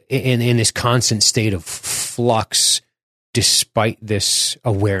 In this constant state of flux, despite this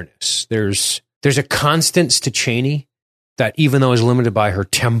awareness. There's a constance to Chani that, even though is limited by her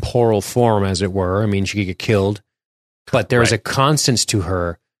temporal form, as it were. I mean, she could get killed, but there's a constance to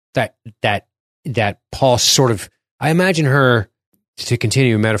her that Paul sort of. I imagine her, to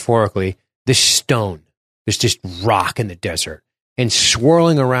continue metaphorically, this stone, this just rock in the desert, and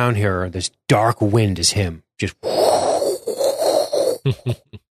swirling around her, this dark wind is him, just.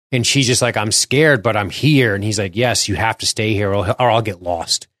 And she's just like, I'm scared, but I'm here. And he's like, yes, you have to stay here or I'll get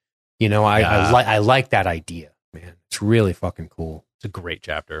lost. I like that idea, man. It's really fucking cool. It's a great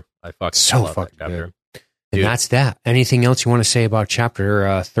chapter. I love fucking that chapter. Good. And that's that. Anything else you want to say about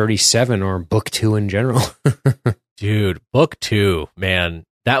chapter 37 or book 2 in general? Dude, book 2, man,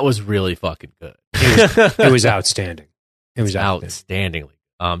 that was really fucking good. It was outstanding. It was outstandingly.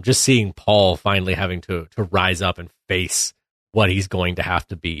 Just seeing Paul finally having to rise up and face what he's going to have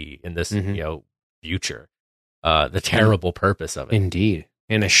to be in this, future. The terrible purpose of it. Indeed.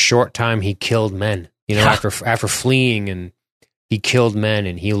 In a short time, he killed men. After fleeing, and he killed men,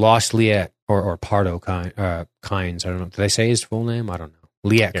 and he lost Liet or Pardo Kynes. I don't know. Did I say his full name? I don't know.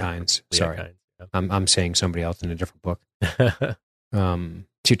 Liet Kynes. Sorry. Kynes, yeah. I'm saying somebody else in a different book. We're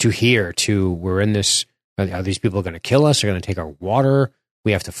in this. Are these people going to kill us? They're going to take our water.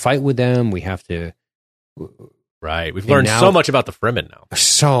 We have to fight with them. We have to. Right. We've learned so much about the Fremen now.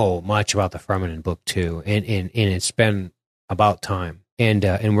 So much about the Fremen in book 2. And it's been about time. And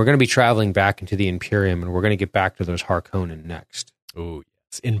we're going to be traveling back into the Imperium, and we're going to get back to those Harkonnen next. Oh,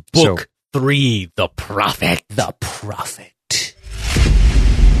 yes. In book 3, The Prophet. The Prophet.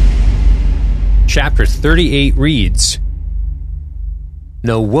 Chapter 38 reads,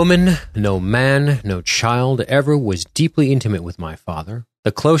 No woman, no man, no child ever was deeply intimate with my father.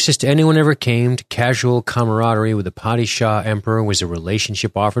 The closest anyone ever came to casual camaraderie with the Padishah Emperor was a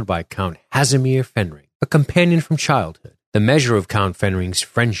relationship offered by Count Hazimir Fenring, a companion from childhood. The measure of Count Fenring's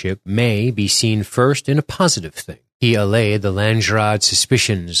friendship may be seen first in a positive thing. He allayed the Landsraad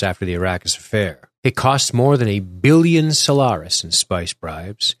suspicions after the Arrakis affair. It cost more than 1 billion Solaris in spice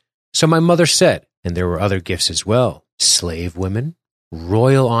bribes. So my mother said, and there were other gifts as well. Slave women,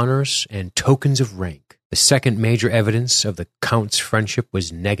 royal honors, and tokens of rank. The second major evidence of the Count's friendship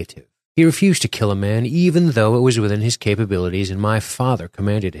was negative. He refused to kill a man even though it was within his capabilities and my father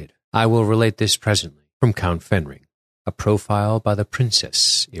commanded it. I will relate this presently from Count Fenring. A profile by the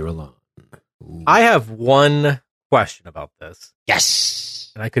Princess Irulan. I have one question about this.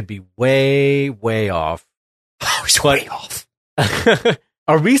 Yes. And I could be way, way off. I was way off.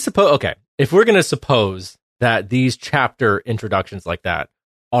 Are we supposed... Okay, if we're going to suppose that these chapter introductions like that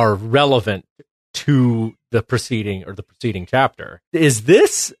are relevant to the preceding chapter, is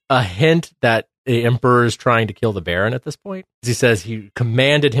this a hint that the Emperor is trying to kill the Baron at this point? He says he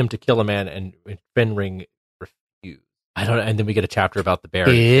commanded him to kill a man and Fenring refused. I don't know. And then we get a chapter about the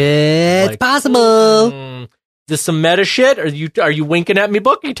Baron. It's possible. Is this some meta shit? Are you winking at me,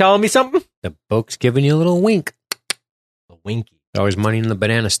 book? Are you telling me something? The book's giving you a little wink. A winky. Always money in the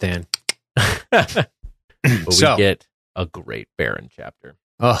banana stand. But we get a great Baron chapter.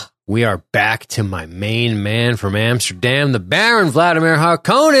 Oh, we are back to my main man from Amsterdam, the Baron Vladimir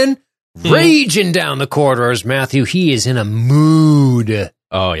Harkonnen, raging down the corridors, Matthew. He is in a mood.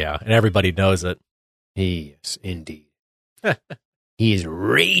 Oh, yeah, and everybody knows it. He is, indeed. He is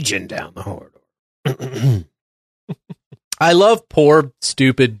raging down the corridor. I love poor,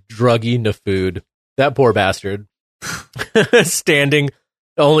 stupid, druggy Nefud. That poor bastard. Standing...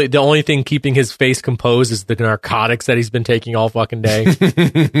 The only thing keeping his face composed is the narcotics that he's been taking all fucking day.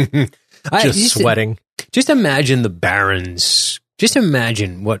 Just sweating. Just imagine the Barons. Just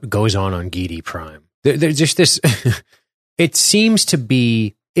imagine what goes on Gidi Prime. There's just this. It seems to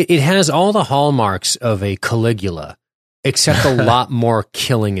be. It has all the hallmarks of a Caligula, except a lot more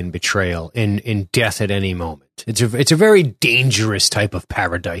killing and betrayal and death at any moment. It's a very dangerous type of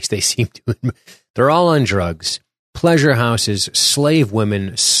paradise. They seem to. They're all on drugs. Pleasure houses, slave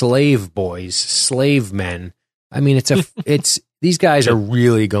women, slave boys, slave men. I mean, it's these guys are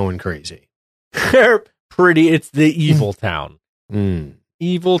really going crazy. They're pretty. It's the evil town.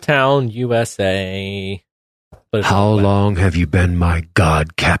 Evil town, USA. How long have you been my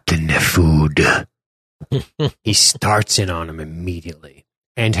god, Captain Nefud? He starts in on him immediately.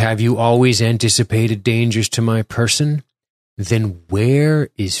 And have you always anticipated dangers to my person? Then where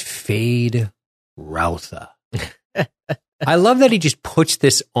is Fade Routha? I love that he just puts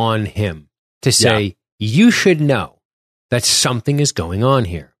this on him to say, you should know that something is going on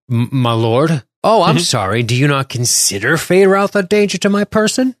here. My lord? Oh, I'm sorry. Do you not consider Fade Routha a danger to my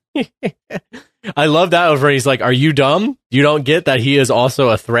person? I love that over. He's like, are you dumb? You don't get that he is also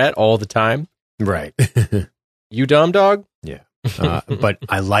a threat all the time? Right. You dumb dog? Yeah. But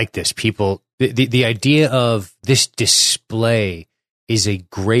I like this. People, the idea of this display is a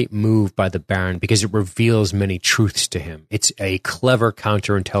great move by the Baron because it reveals many truths to him. It's a clever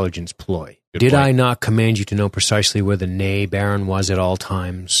counterintelligence ploy. Did I not command you to know precisely where the Nay Baron was at all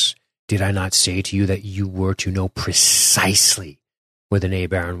times? Did I not say to you that you were to know precisely where the Nay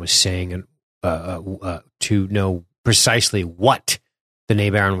Baron was saying and to know precisely what the Nay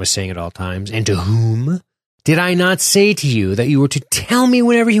Baron was saying at all times and to whom? Did I not say to you that you were to tell me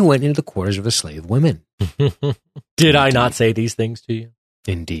whenever you went into the quarters of the slave women? Did I not say these things to you?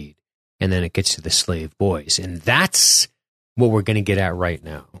 Indeed. And then it gets to the slave boys. And that's what we're going to get at right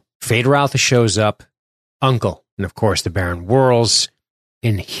now. Fade Routha shows up, Uncle, and of course the Baron whirls,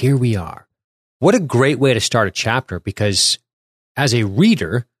 and here we are. What a great way to start a chapter, because as a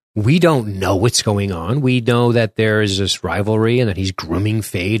reader, we don't know what's going on. We know that there is this rivalry and that he's grooming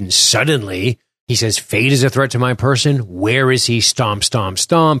Fade, and suddenly he says, Fade is a threat to my person. Where is he? Stomp, stomp,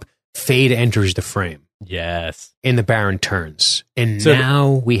 stomp. Fade enters the frame. Yes. And the Baron turns. And so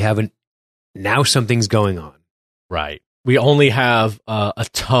now something's going on. Right. We only have a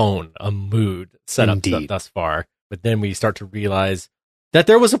tone, a mood set up thus far. But then we start to realize that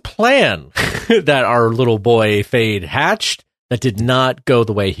there was a plan that our little boy Fade hatched that did not go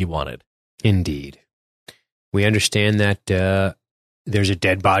the way he wanted. Indeed. We understand that there's a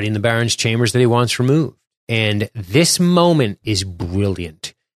dead body in the Baron's chambers that he wants removed. And this moment is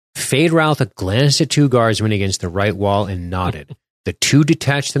brilliant. Fade Routha glanced at two guardsmen against the right wall and nodded. The two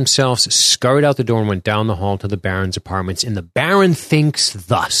detached themselves, scurried out the door, and went down the hall to the Baron's apartments. And the Baron thinks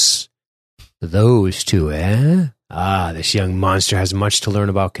thus. Those two, eh? Ah, this young monster has much to learn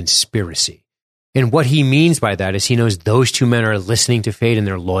about conspiracy. And what he means by that is he knows those two men are listening to Fade and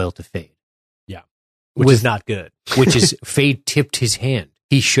they're loyal to Fade. Yeah. Which is not good. Which is, Fade tipped his hand.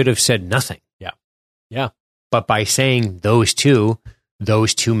 He should have said nothing. Yeah. Yeah. But by saying those two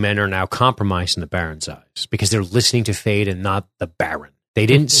men are now compromised in the Baron's eyes because they're listening to Fade and not the Baron. They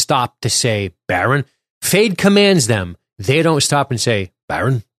didn't stop to say, Baron. Fade commands them. They don't stop and say,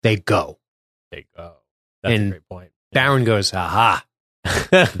 Baron. They go. They go. That's a great point. Yeah. Baron goes, aha.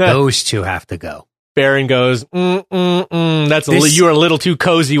 Those two have to go. Baron goes, you are a little too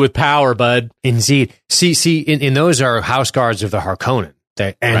cozy with power, bud. Indeed. See, in those are house guards of the Harkonnen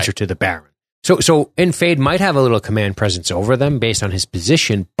that answer to the Baron. And Fade might have a little command presence over them based on his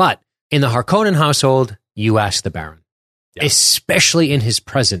position, but in the Harkonnen household, you ask the Baron. Yeah. Especially in his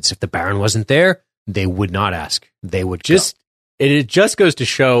presence. If the Baron wasn't there, they would not ask. They would It just goes to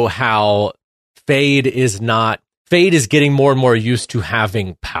show how Fade is getting more and more used to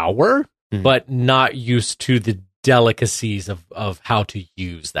having power, but not used to the delicacies of how to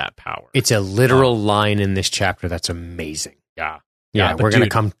use that power. It's a literal line in this chapter that's amazing. Yeah, we're gonna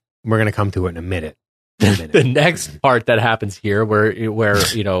come to it in a minute. The next part that happens here, where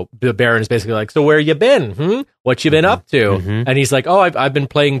the Baron is basically like, "So where you been? What you been up to?" And he's like, "Oh, I've been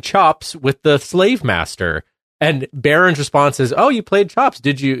playing chops with the slave master." And Baron's response is, "Oh, you played chops?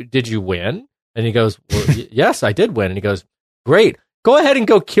 Did you win?" And he goes, "Well, yes, I did win." And he goes, "Great. Go ahead and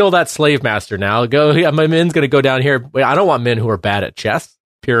go kill that slave master now. My men's going to go down here. I don't want men who are bad at chess,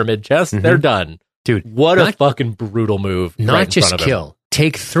 pyramid chess. They're done." Dude, what a fucking brutal move. Not just kill.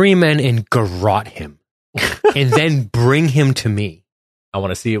 Take 3 men and garrote him. And then bring him to me. I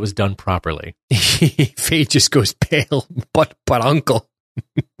want to see it was done properly. Fade just goes pale. But uncle.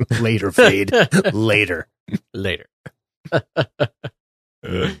 Later, Fade. Later.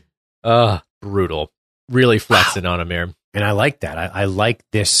 Brutal. Really flexing on him here. And I like that. I like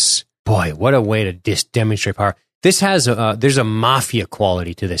this. Boy, what a way to demonstrate power. This has there's a mafia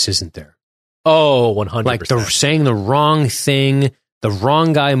quality to this, isn't there? Oh, 100%. Like they're saying the wrong thing. The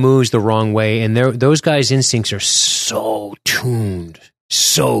wrong guy moves the wrong way. And those guys' instincts are so tuned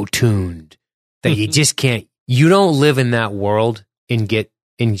that you just can't. You don't live in that world and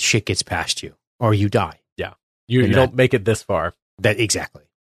shit gets past you or you die. Yeah. You don't make it this far. That exactly.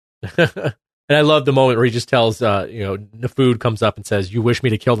 And I love the moment where he just tells, Nefud comes up and says, "You wish me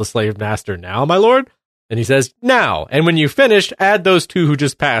to kill the slave master now, my lord?" And he says, "Now. And when you finish, add those 2 who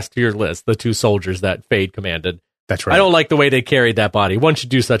just passed to your list, the 2 soldiers that Fade commanded." That's right. I don't like the way they carried that body. One should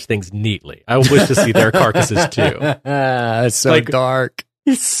do such things neatly. I wish to see their carcasses too. It's so dark.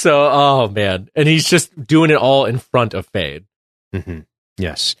 Oh man. And he's just doing it all in front of Fade. Mm-hmm.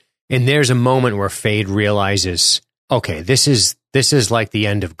 Yes. And there's a moment where Fade realizes, okay, this is like the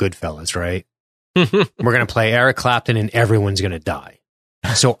end of Goodfellas, right? We're going to play Eric Clapton and everyone's going to die.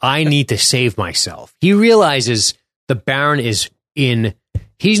 So I need to save myself. He realizes the Baron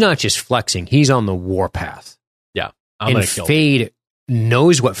he's not just flexing, he's on the warpath. Yeah. And Fade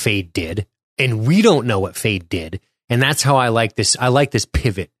knows what Fade did, and we don't know what Fade did. And that's how I like this. I like this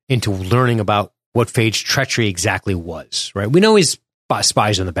pivot into learning about what Fade's treachery exactly was, right? We know he's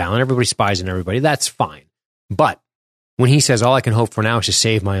spies on the Baron. Everybody spies on everybody. That's fine. But when he says, all I can hope for now is to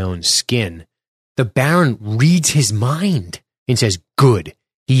save my own skin, the Baron reads his mind and says, good,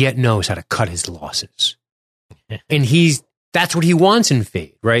 he yet knows how to cut his losses. And that's what he wants in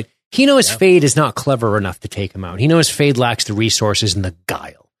Fade, right? He knows Fade is not clever enough to take him out. He knows Fade lacks the resources and the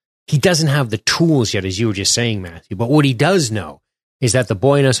guile. He doesn't have the tools yet, as you were just saying, Matthew. But what he does know is that the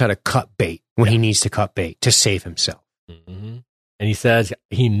boy knows how to cut bait when he needs to cut bait to save himself. Mm-hmm. And he says,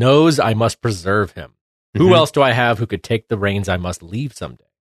 he knows I must preserve him. Who else do I have who could take the reins I must leave someday?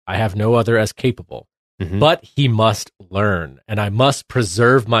 I have no other as capable. But he must learn, and I must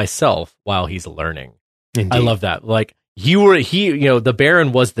preserve myself while he's learning. Indeed. I love that. Like the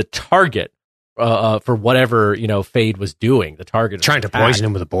Baron was the target for whatever Fade was doing. The target trying to poison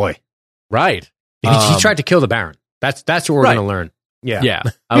him with a boy, right? He tried to kill the Baron. That's what we're going to learn. Yeah.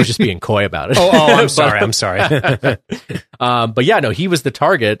 I was just being coy about it. I'm sorry. But yeah, no, he was the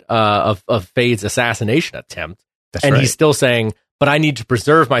target of Fade's assassination attempt, and he's still saying, "But I need to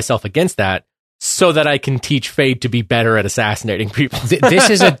preserve myself against that." So that I can teach Fade to be better at assassinating people.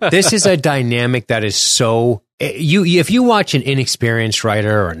 This is a dynamic that is so if you watch an inexperienced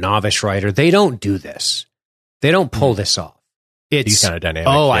writer or a novice writer, they don't do this. They don't pull this off. It's kind of dynamic.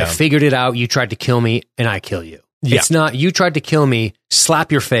 I figured it out. You tried to kill me, and I kill you. Yeah. It's not you tried to kill me.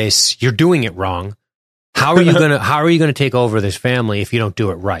 Slap your face. You're doing it wrong. How are you gonna take over this family if you don't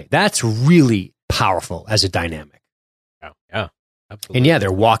do it right? That's really powerful as a dynamic. Yeah. Absolutely. And yeah,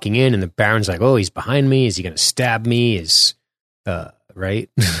 they're walking in, and the Baron's like, "Oh, he's behind me. Is he going to stab me?" Right?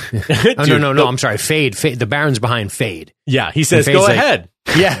 Oh, Dude, no. I'm sorry. Fade. The Baron's behind Fade. Yeah, he says, "Go ahead."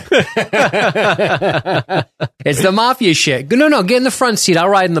 Yeah, it's the mafia shit. No, get in the front seat. I'll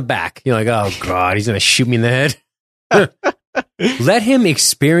ride in the back. You're like, oh god, he's going to shoot me in the head. Let him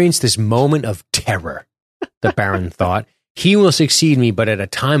experience this moment of terror. The Baron thought. He will succeed me, but at a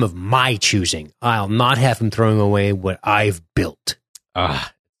time of my choosing. I'll not have him throwing away what I've built.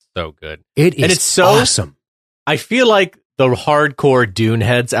 So good. It's so awesome. I feel like the hardcore Dune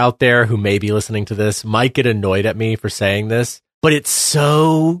heads out there who may be listening to this might get annoyed at me for saying this, but it's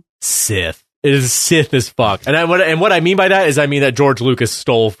so Sith. It is Sith as fuck. And what I mean by that is I mean that George Lucas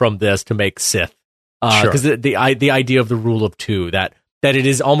stole from this to make Sith. Because the idea of the rule of two, that that it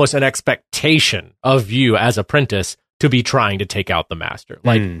is almost an expectation of you as apprentice to be trying to take out the master.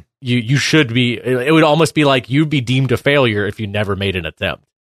 Like you should be. It would almost be like you'd be deemed a failure if you never made an attempt.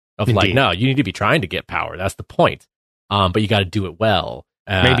 Of Indeed. like, no, you need to be trying to get power. That's the point. But you got to do it well.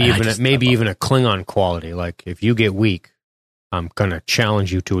 Maybe even a Klingon quality. Like if you get weak, I'm gonna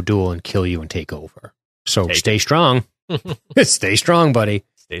challenge you to a duel and kill you and take over. So stay strong. Stay strong, buddy.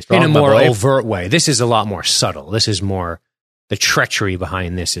 Stay strong in a more boy. overt way. This is a lot more subtle. This is more the treachery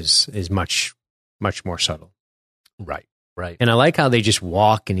behind this is much more subtle. Right. And I like how they just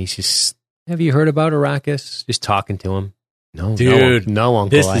walk and he's just, have you heard about Arrakis? Just talking to him. No, dude, no,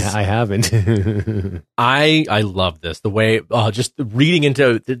 Uncle, I haven't. I love this. The way, just reading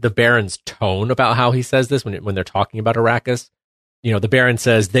into the Baron's tone about how he says this when they're talking about Arrakis. You know, the Baron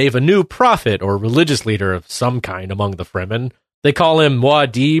says they've a new prophet or religious leader of some kind among the Fremen. They call him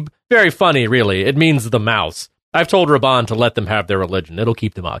Muad'Dib. Very funny, really. It means the mouse. I've told Raban to let them have their religion. It'll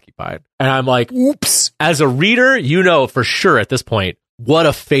keep them occupied. And I'm like, oops. As a reader, you know for sure at this point, what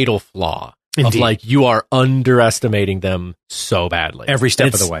a fatal flaw. Indeed. Of like, you are underestimating them so badly. Every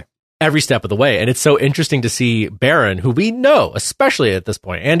step of the way. Every step of the way. And it's so interesting to see Baron, who we know, especially at this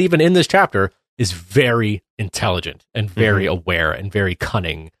point, and even in this chapter, is very intelligent and very aware and very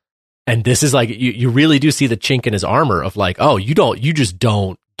cunning. And this is like, you really do see the chink in his armor of like, oh, you just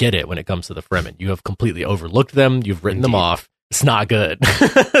don't get it when it comes to the Fremen. You have completely overlooked them. You've written them off. It's not good.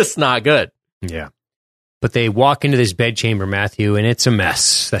 It's not good. Yeah. But they walk into this bedchamber, Matthew, and it's a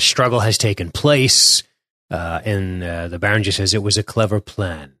mess. The struggle has taken place. And the Baron just says it was a clever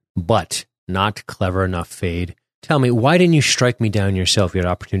plan, but not clever enough, Fade. Tell me, why didn't you strike me down yourself? You had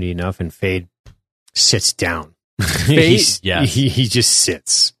opportunity enough, and Fade sits down. Fade, yes. He just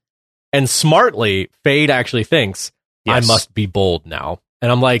sits. And smartly, Fade actually thinks, I must be bold now.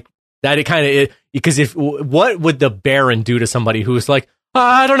 And I'm like, that it kind of, because what would the Baron do to somebody who's like,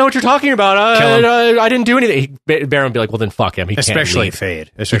 I don't know what you're talking about. I didn't do anything. Baron would be like, well, then fuck him. He Especially can't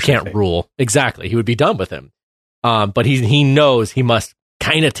Fade. He can't rule. Exactly. He would be done with him. But he knows he must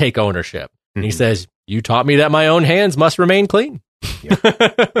kind of take ownership. And he says, you taught me that my own hands must remain clean.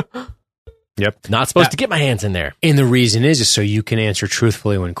 Yep. Not supposed to get my hands in there. And the reason is so you can answer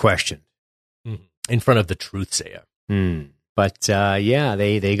truthfully when questioned. In front of the truthsayer. But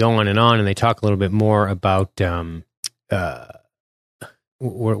they go on, and they talk a little bit more about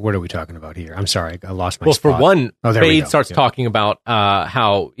what are we talking about here? I'm sorry, I lost my spot. For one, Fade starts Yeah. talking about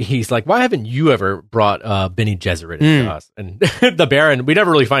how he's like, why haven't you ever brought Bene Gesserit into us? And the Baron, we never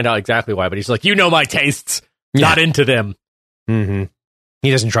really find out exactly why, but he's like, you know my tastes, not into them.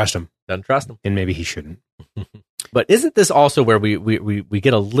 He doesn't trust him. Doesn't trust him. And maybe he shouldn't. But isn't this also where we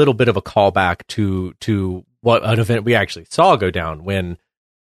get a little bit of a callback to what an event we actually saw go down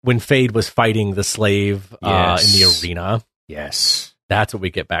when Fade was fighting the slave in the arena? Yes. That's what we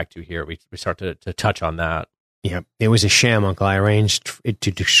get back to here. We start to touch on that. Yeah, it was a sham, Uncle. I arranged it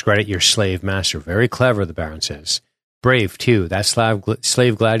to discredit your slave master. Very clever, the Baron says. Brave, too. That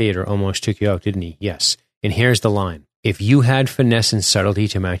slave gladiator almost took you out, didn't he? Yes. And here's the line. If you had finesse and subtlety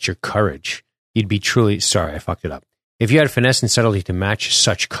to match your courage, you'd be truly... Sorry, I fucked it up. If you had finesse and subtlety to match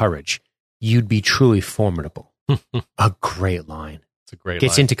such courage, you'd be truly formidable. A great line. It's a great line.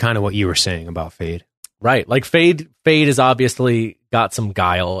 Gets into kind of what you were saying about Fade. Right. Like Fade has obviously got some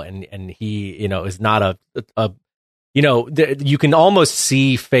guile and he, is not you can almost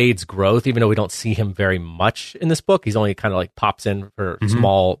see Fade's growth, even though we don't see him very much in this book. He's only kind of like pops in for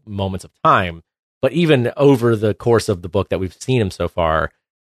small moments of time. But even over the course of the book that we've seen him so far,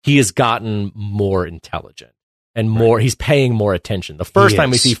 he has gotten more intelligent and more, he's paying more attention. The first time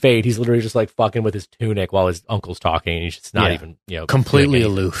we see Fade, he's literally just like fucking with his tunic while his uncle's talking. And he's just not even, completely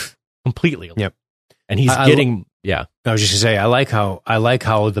aloof. Completely aloof. Yep. And he's I was just gonna say, I like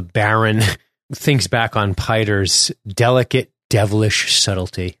how the Baron thinks back on Piter's delicate, devilish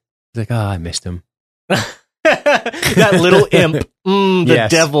subtlety. He's like, I missed him. That little imp, the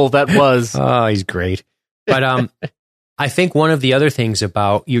devil that was. Oh, he's great. But I think one of the other things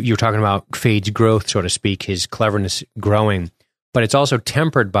about you're talking about Fade's growth, so to speak, his cleverness growing, but it's also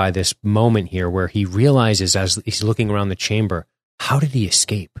tempered by this moment here where he realizes as he's looking around the chamber, how did he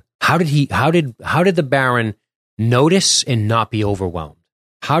escape? How did the Baron notice and not be overwhelmed?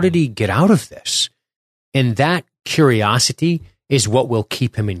 How did he get out of this? And that curiosity is what will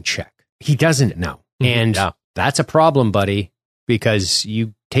keep him in check. He doesn't know. And that's a problem, buddy, because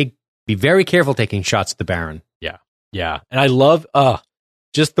be very careful taking shots at the Baron. Yeah. And I love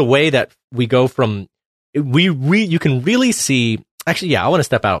just the way that we go from you can really see. Actually, I want to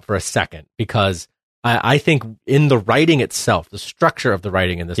step out for a second because I think in the writing itself, the structure of the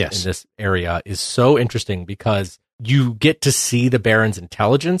writing in this area is so interesting because you get to see the Baron's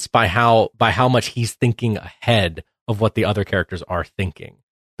intelligence by how much he's thinking ahead of what the other characters are thinking.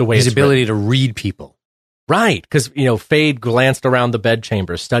 The way his ability to read people. Right, because, Fade glanced around the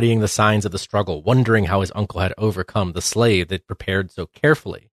bedchamber, studying the signs of the struggle, wondering how his uncle had overcome the slave that prepared so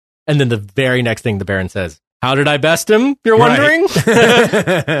carefully. And then the very next thing the Baron says, how did I best him, you're wondering?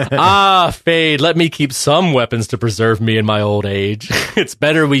 Right. Fade, let me keep some weapons to preserve me in my old age. It's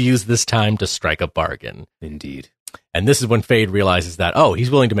better we use this time to strike a bargain. Indeed. And this is when Fade realizes that, he's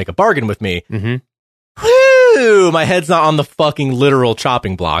willing to make a bargain with me. Mm-hmm. Woo! My head's not on the fucking literal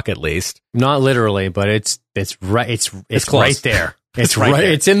chopping block, at least. Not literally, but it's right. It's close. right there. It's right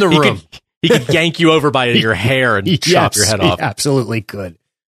there. It's in the room. He could yank you over by your hair and chop your head off. He absolutely could.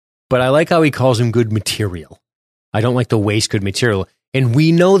 But I like how he calls him good material. I don't like to waste good material. And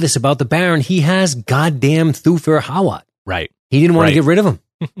we know this about the Baron. He has goddamn Thufir Hawat. Right. He didn't want to get rid of him.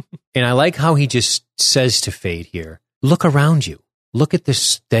 And I like how he just says to Fade here, look around you. Look at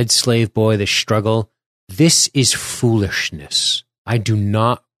this dead slave boy, this struggle. This is foolishness. I do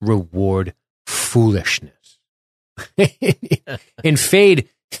not reward foolishness. And Fade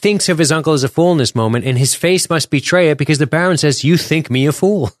thinks of his uncle as a fool in this moment, and his face must betray it because the Baron says, you think me a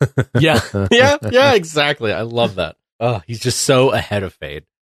fool. Yeah, exactly. I love that. Oh, he's just so ahead of Fade.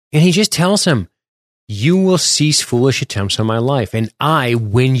 And he just tells him, you will cease foolish attempts on my life, and I,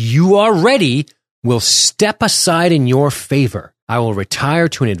 when you are ready, will step aside in your favor. I will retire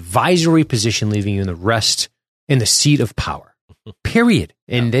to an advisory position, leaving you in the seat of power. Period.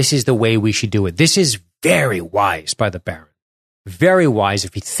 And this is the way we should do it. This is very wise by the Baron. Very wise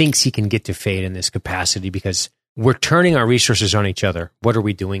if he thinks he can get to Fade in this capacity, because we're turning our resources on each other. What are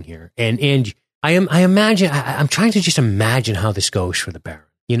we doing here? And I'm trying to just imagine how this goes for the Baron.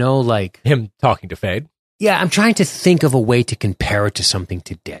 Like him talking to Fade. Yeah, I'm trying to think of a way to compare it to something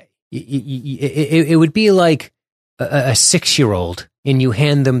today. It would be like a 6-year-old, and you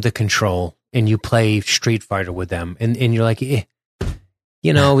hand them the control, and you play Street Fighter with them, and you're like,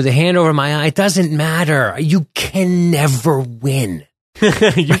 with the hand over my eye, it doesn't matter. You can never win. You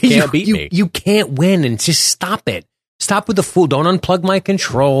can't beat me. You can't win, and just stop it. Stop with the fool. Don't unplug my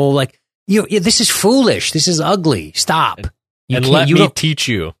control. Like, this is foolish. This is ugly. Stop. Let me teach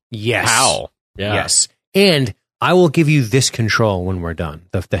you. Yes. How. Yeah. Yes. And I will give you this control when we're done,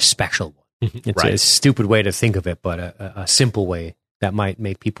 the special one. It's a stupid way to think of it, but a simple way that might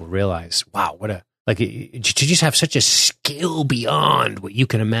make people realize, wow, to just have such a skill beyond what you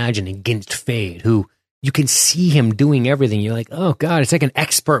can imagine against Fade, who you can see him doing everything. You're like, oh God, it's like an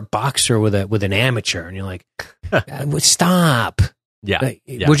expert boxer with an amateur. And you're like, stop. Yeah.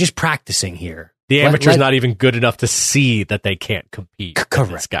 We're just practicing here. The amateur's not even good enough to see that they can't compete with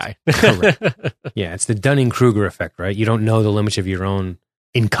this guy. Correct. Yeah, it's the Dunning-Kruger effect, right? You don't know the limits of your own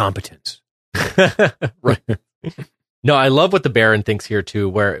incompetence. Right. No, I love what the Baron thinks here too,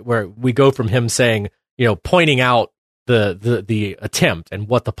 where we go from him saying, pointing out the attempt and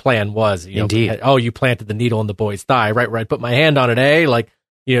what the plan was. Indeed. Oh, you planted the needle in the boy's thigh, right? Put my hand on it, eh? Like,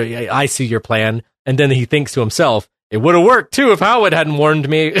 I see your plan. And then he thinks to himself, it would have worked too if Howard hadn't warned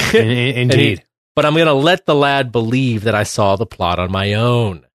me. Indeed. But I'm going to let the lad believe that I saw the plot on my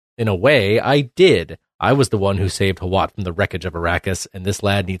own. In a way, I did. I was the one who saved Hawat from the wreckage of Arrakis, and this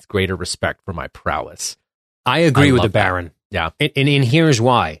lad needs greater respect for my prowess. I agree with the Baron. That. Yeah. And here's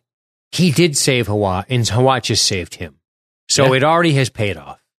why. He did save Hawat, and Hawat just saved him. So it already has paid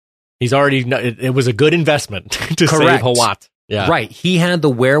off. It was a good investment to save Hawat. Yeah. Right. He had the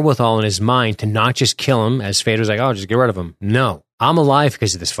wherewithal in his mind to not just kill him, as Fade was like, oh, just get rid of him. No. I'm alive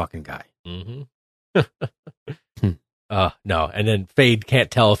because of this fucking guy. Mm-hmm. No. And then Fade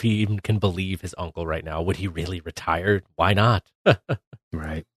can't tell if he even can believe his uncle right now. Would he really retire? Why not?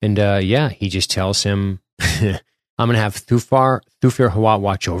 Right. And he just tells him, I'm going to have Thufir Hawat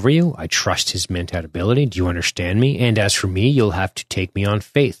watch over you. I trust his mentat ability. Do you understand me? And as for me, you'll have to take me on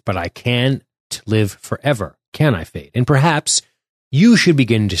faith, but I can't live forever. Can I, Fade? And perhaps you should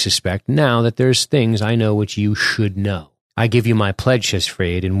begin to suspect now that there's things I know which you should know. I give you my pledge, says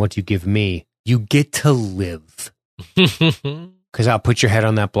Fade, and what you give me, you get to live. Because I'll put your head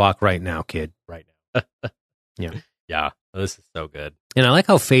on that block right now, kid. Right now. Yeah. Yeah. This is so good. And I like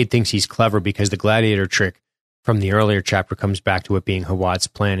how Fade thinks he's clever because the gladiator trick from the earlier chapter comes back to it being Hawat's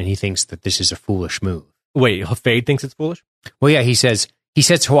plan, and he thinks that this is a foolish move. Wait, Fade thinks it's foolish? Well, yeah, he sets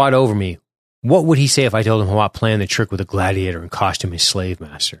Hawat over me. What would he say if I told him Hawat planned the trick with a gladiator and cost him his slave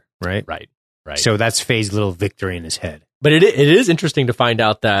master, right? Right. So that's Fade's little victory in his head. But it is interesting to find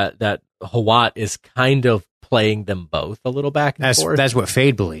out that Hawat is kind of playing them both a little back and forth. That's what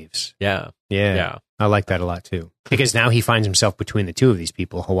Fade believes. Yeah. I like that a lot too, because now he finds himself between the two of these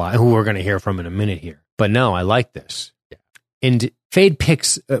people, who we're going to hear from in a minute here. But no, I like this. Yeah. And Feyd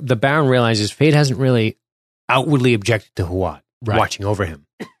picks, the Baron realizes Feyd hasn't really outwardly objected to Hawat watching over him.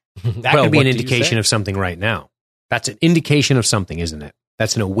 That could be an indication of something right now. That's an indication of something, isn't it?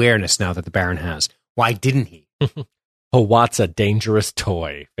 That's an awareness now that the Baron has. Why didn't he? Hawat's a dangerous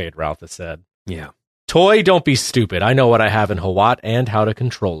toy, Feyd-Rautha said. Yeah. Toy, don't be stupid. I know what I have in Hawat and how to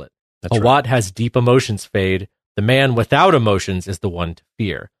control it. That's Hawat right. has deep emotions, Feyd. The man without emotions is the one to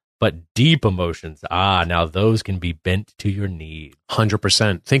fear. But deep emotions, now those can be bent to your needs.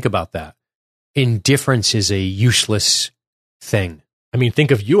 100%. Think about that. Indifference is a useless thing. I mean,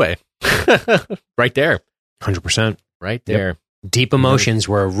 think of Yue. Right there. 100%. Right there. Yep. Deep emotions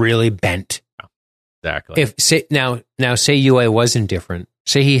were really bent. Exactly. If say Yue was indifferent,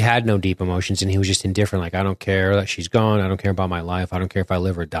 say he had no deep emotions and he was just indifferent, like, I don't care that she's gone, I don't care about my life, I don't care if I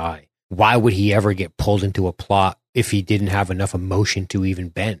live or die. Why would he ever get pulled into a plot if he didn't have enough emotion to even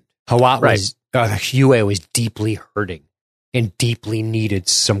bend? Yue was deeply hurting and deeply needed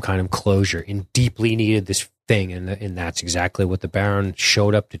some kind of closure and deeply needed this thing, and that's exactly what the Baron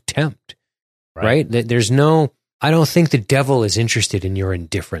showed up to tempt. Right? I don't think the devil is interested in your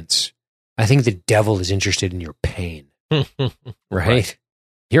indifference. I think the devil is interested in your pain. Right?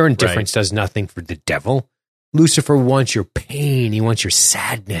 Your indifference does nothing for the devil. Lucifer wants your pain. He wants your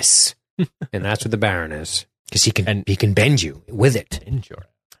sadness. And that's what the Baron is. Because he can bend you with it. Enjoy.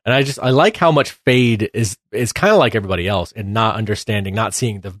 And I like how much Feyd is kind of like everybody else in not understanding, not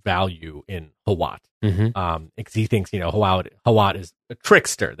seeing the value in Hawat. Mm-hmm. Because he thinks, Hawat is a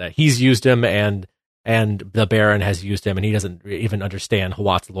trickster, that he's used him and the Baron has used him, and he doesn't even understand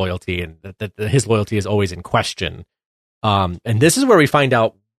Hawat's loyalty, and that his loyalty is always in question. And this is where we find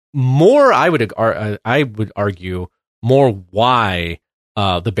out more. I would argue more why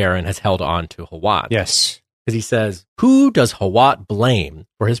the Baron has held on to Hawat. Yes, because he says, "Who does Hawat blame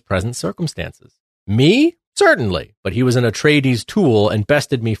for his present circumstances? Me, certainly, but he was an Atreides tool and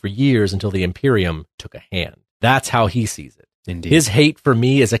bested me for years until the Imperium took a hand. That's how he sees it. indeed. His hate for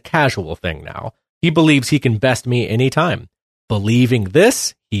me is a casual thing now. He believes he can best me anytime. Believing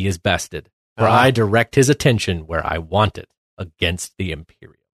this, he is bested. For I direct his attention where I want it, against the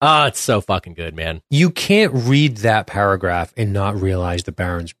Imperium." It's so fucking good, man. You can't read that paragraph and not realize the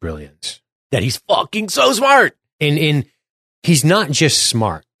Baron's brilliance. That he's fucking so smart. And he's not just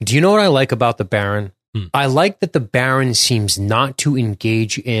smart. Do you know what I like about the Baron? I like that the Baron seems not to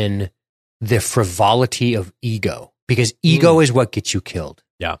engage in the frivolity of ego, because ego is what gets you killed.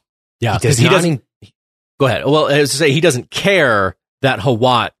 Yeah. He doesn't. Go ahead. Well, I was to say, he doesn't care that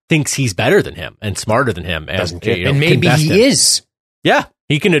Hawat thinks he's better than him and smarter than him. Doesn't care. And maybe he is. Yeah,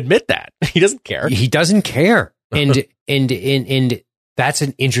 he can admit that. He doesn't care. He doesn't care. And that's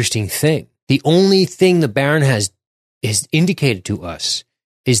an interesting thing. The only thing the Baron has indicated to us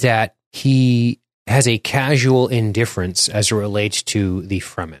is that he has a casual indifference as it relates to the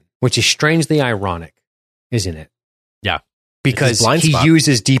Fremen, which is strangely ironic, isn't it? Yeah. Because he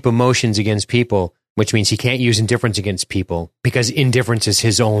uses deep emotions against people, which means he can't use indifference against people, because indifference is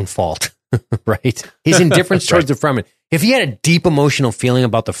his own fault, right? His indifference towards the Fremen. If he had a deep emotional feeling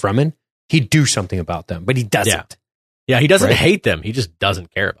about the Fremen, he'd do something about them, but he doesn't. Yeah, he doesn't hate them. He just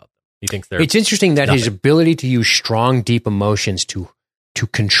doesn't care about them. He thinks they're It's interesting that his ability to use strong, deep emotions to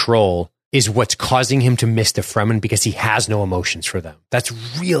control is what's causing him to miss the Fremen, because he has no emotions for them. That's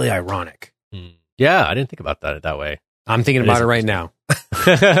really ironic. Yeah, I didn't think about that way. I'm thinking about it right now.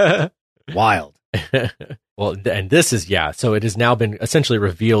 Wild. Well, and this is, so it has now been essentially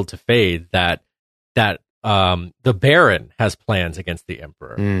revealed to Feyd that the Baron has plans against the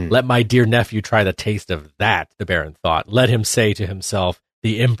Emperor. Let my dear nephew try the taste of that, the Baron thought. Let him say to himself,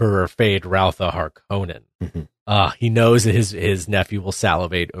 the Emperor Feyd-Rautha Harkonnen. He knows that his nephew will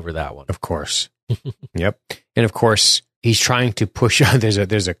salivate over that one. Of course. Yep. And of course, he's trying to push.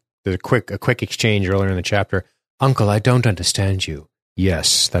 There's a quick exchange earlier in the chapter. Uncle, I don't understand you.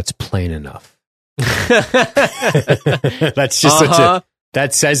 Yes, that's plain enough. That's just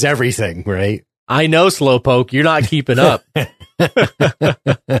that says everything, right? I know, Slowpoke, you're not keeping up.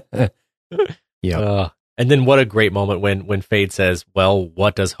 Yeah. And then what a great moment when Feyd says, well,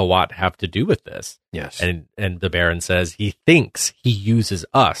 what does Hawat have to do with this? Yes. And the Baron says he thinks he uses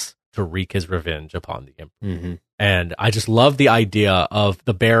us to wreak his revenge upon the Emperor. And I just love the idea of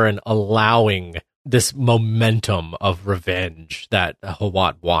the Baron allowing this momentum of revenge that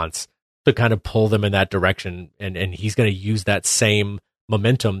Hawat wants to kind of pull them in that direction. And he's going to use that same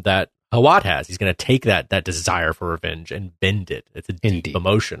momentum that Hawat has. He's going to take that desire for revenge and bend it. It's a deep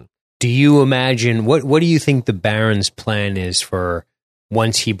emotion. Do you imagine, what do you think the Baron's plan is for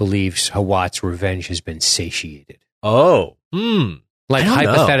once he believes Hawat's revenge has been satiated. Oh. Like, I don't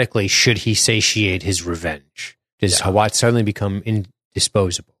know. hypothetically, should he satiate his revenge? Does Hawat suddenly become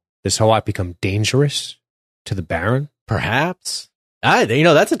indisposable? Does Hawat become dangerous to the Baron? Perhaps.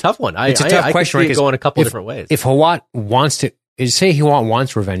 That's a tough one. It's a tough I question, could see right? it going a couple different ways. If Hawat wants to, say Hawat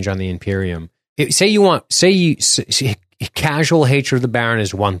wants revenge on the Imperium. Casual hatred of the Baron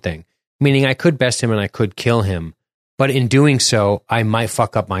is one thing, meaning I could best him and I could kill him, but in doing so, I might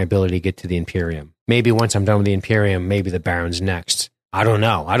fuck up my ability to get to the Imperium. Maybe once I'm done with the Imperium, maybe the Baron's next. I don't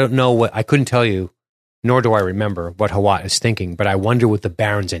know. I don't know I couldn't tell you, nor do I remember what Hawat is thinking, but I wonder what the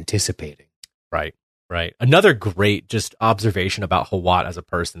Baron's anticipating. Right. Another great just observation about Hawat as a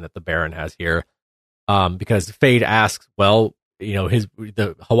person that the Baron has here, because Fade asks, well,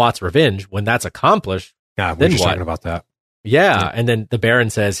 the Hawat's revenge, when that's accomplished, We're then just what? talking about that. Yeah, and then the Baron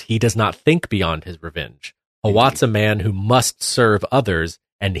says he does not think beyond his revenge. Hawat's a man who must serve others,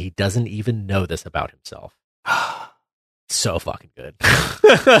 and he doesn't even know this about himself. So fucking good.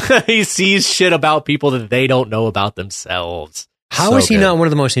 He sees shit about people that they don't know about themselves. How is he not one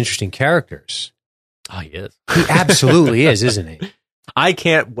of the most interesting characters? Oh, he is. He absolutely is, isn't he? I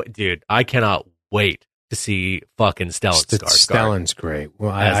cannot wait to see fucking Stellan Skarsgård. Stellan's great.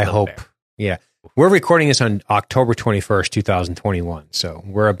 Well, As I the hope. Baron. Yeah. We're recording this on October 21st, 2021. So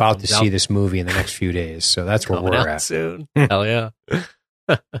we're about to see this movie in the next few days. So that's where Coming we're out at. soon. Hell yeah.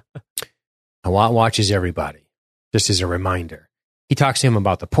 Hawat watches everybody, just as a reminder. He talks to him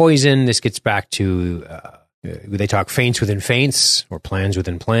about the poison. This gets back to, they talk feints within feints, or plans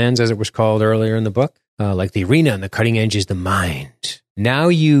within plans, as it was called earlier in the book. Like the arena and the cutting edge is the mind. Now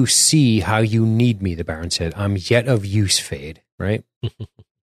you see how you need me, the Baron said. I'm yet of use, Fade, right?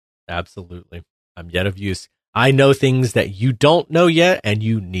 Absolutely. I'm yet of use. I know things that you don't know yet, and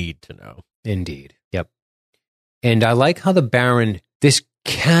you need to know. Indeed. Yep. And I like how the Baron, this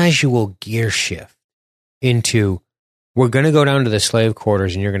casual gear shift into, we're going to go down to the slave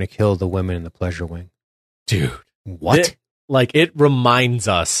quarters and you're going to kill the women in the pleasure wing. Dude. What? It reminds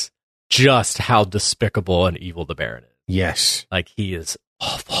us just how despicable and evil the Baron is. Yes. Like, he is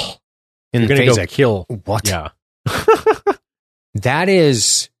awful. And You're going to go kill. What? Yeah. That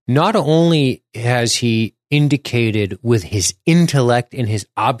is, not only has he indicated with his intellect and his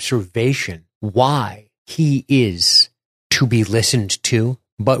observation why he is to be listened to,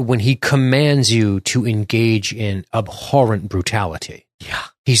 but when he commands you to engage in abhorrent brutality,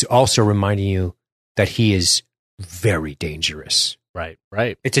 he's also reminding you that he is very dangerous.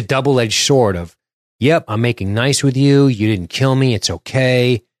 Right. It's a double-edged sword of, yep, I'm making nice with you. You didn't kill me. It's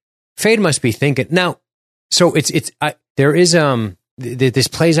okay. Fade must be thinking now. So this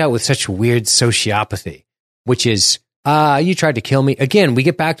plays out with such weird sociopathy, which is, you tried to kill me. Again, we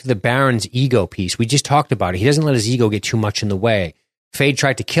get back to the Baron's ego piece. We just talked about it. He doesn't let his ego get too much in the way. Fade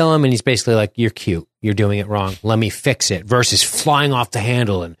tried to kill him, and he's basically like, you're cute. You're doing it wrong. Let me fix it. Versus flying off the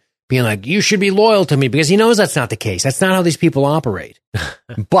handle and being like, you should be loyal to me, because he knows that's not the case. That's not how these people operate.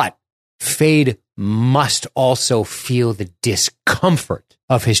 But Fade must also feel the discomfort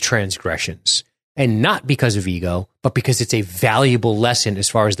of his transgressions. And not because of ego, but because it's a valuable lesson as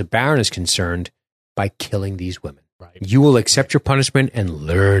far as the Baron is concerned by killing these women. Right. You will accept your punishment and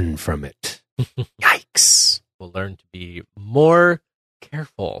learn from it. Yikes. We'll learn to be more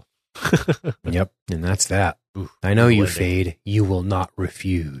careful. Yep. And that's that. Ooh, I know you, ending. Fade. You will not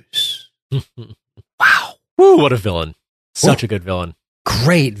refuse. Wow. Woo, what a villain. Such a good villain.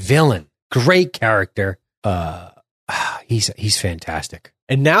 Great villain. Great character. He's fantastic.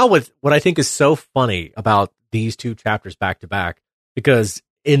 And now what I think is so funny about these two chapters back to back, because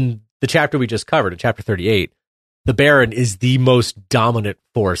in the chapter we just covered, in chapter 38, the Baron is the most dominant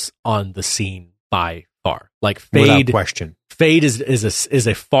force on the scene by far. Like, Fade, Without question. Fade is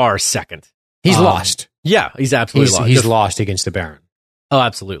a far second. He's lost. Yeah, he's absolutely lost. He's lost against the Baron. Oh,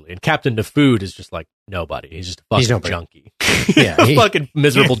 absolutely. And Captain Nefood is just like nobody. He's just a fucking junkie. Yeah, a fucking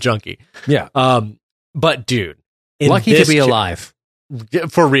miserable junkie. Yeah. But dude, lucky to be alive.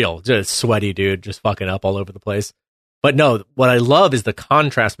 For real, just sweaty dude, just fucking up all over the place. But no, what I love is the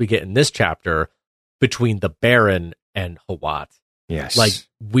contrast we get in this chapter between the Baron and Hawat. Yes. Like,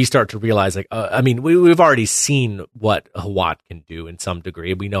 we start to realize, like, we've already seen what Hawat can do in some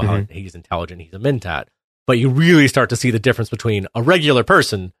degree. We know how he's intelligent. He's a Mentat. But you really start to see the difference between a regular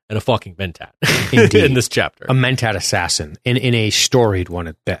person and a fucking Mentat in this chapter. A Mentat assassin in a storied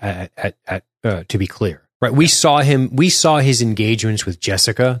one, to be clear. Right, we saw his engagements with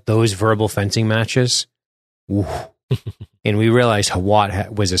Jessica, those verbal fencing matches, and we realized Hawat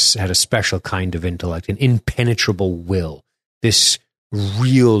had a special kind of intellect, an impenetrable will, this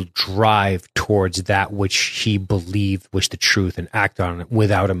real drive towards that which he believed was the truth and act on it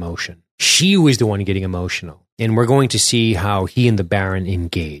without emotion. She was the one getting emotional. And we're going to see how he and the Baron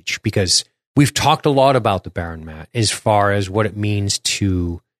engage, because we've talked a lot about the Baron, Matt, as far as what it means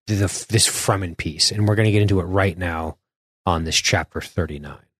to this Fremen piece. And we're going to get into it right now on this chapter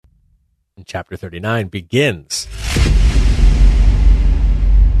 39. And chapter 39 begins.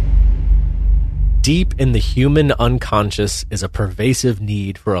 Deep in the human unconscious is a pervasive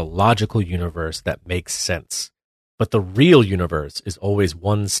need for a logical universe that makes sense. But the real universe is always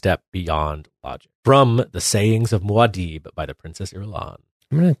one step beyond logic. From The Sayings of Muad'Dib by the Princess Irulan.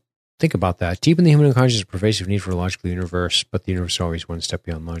 I'm going to think about that. Deep in the human unconscious is a pervasive need for a logical universe, but the universe is always one step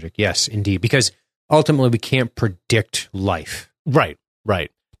beyond logic. Yes, indeed. Because ultimately we can't predict life. Right.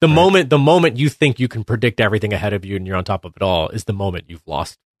 The moment you think you can predict everything ahead of you and you're on top of it all is the moment you've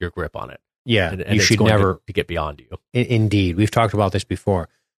lost your grip on it. Yeah, and you it's should going never to get beyond you. Indeed, we've talked about this before.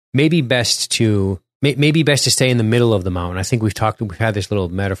 Maybe best to stay in the middle of the mountain. I think we've had this little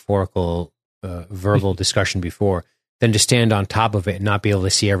metaphorical, verbal discussion before. Than to stand on top of it and not be able to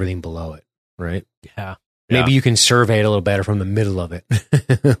see everything below it. Right? Yeah. Maybe you can survey it a little better from the middle of it,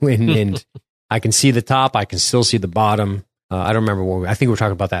 and I can see the top. I can still see the bottom. I don't remember I think we're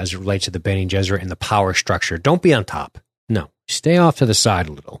talking about that as it relates to the Bene Gesserit and the power structure. Don't be on top. No, stay off to the side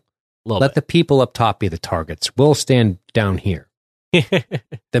a little. Let the people up top be the targets. We'll stand down here.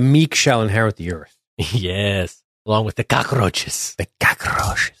 The meek shall inherit the earth. Yes, along with the cockroaches. The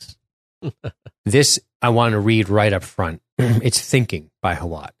cockroaches. This I want to read right up front. It's Thinking by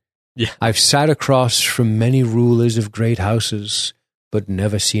Hawat. Yeah. I've sat across from many rulers of great houses, but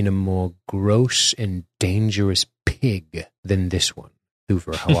never seen a more gross and dangerous pig than this one,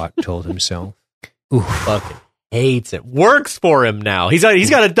 Thufir Hawat told himself. Oof. Fucking hates it. Works for him now. He's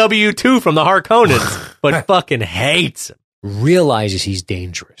got a W-2 from the Harkonnens, but fucking hates him. Realizes he's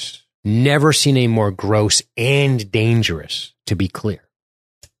dangerous. Never seen a more gross and dangerous, to be clear.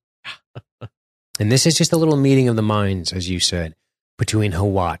 And this is just a little meeting of the minds, as you said, between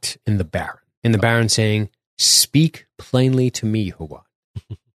Hawat and the Baron. And the Baron saying, speak plainly to me, Hawat.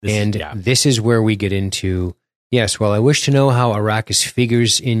 This is where we get into, yes, well, I wish to know how Arrakis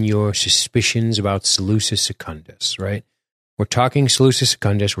figures in your suspicions about Seleucus Secundus, right? We're talking Seleucus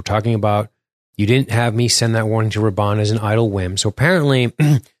Secundus. We're talking about you didn't have me send that warning to Rabban as an idle whim. So apparently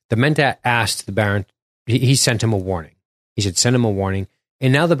the Mentat asked the Baron, he sent him a warning. He said, send him a warning.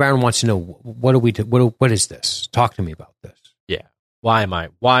 And now the Baron wants to know, what is this? Talk to me about this. Yeah. Why am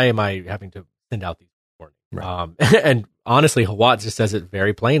I having to send out these warnings? Right. And honestly, Hawat just says it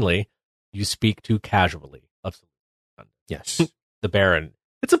very plainly. You speak too casually of Seleucus. Yes. The Baron.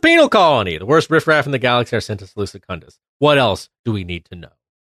 It's a penal colony. The worst riffraff in the galaxy are sent to Seleucus Secundus. What else do we need to know?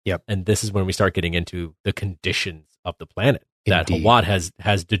 Yep. And this is when we start getting into the conditions of the planet that Indeed. Hawat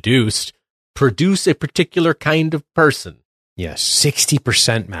has deduced produce a particular kind of person. Yes,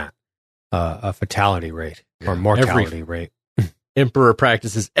 60%, Matt, a fatality rate or mortality rate. Emperor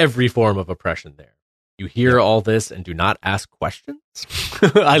practices every form of oppression there. You hear all this and do not ask questions.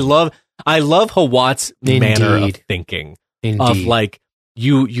 I love Hawat's manner of thinking. Indeed. Of like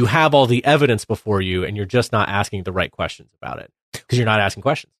you have all the evidence before you and you're just not asking the right questions about it because you're not asking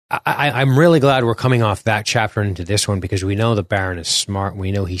questions. I'm really glad we're coming off that chapter into this one because we know the Baron is smart.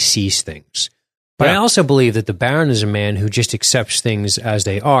 We know he sees things. But I also believe that the Baron is a man who just accepts things as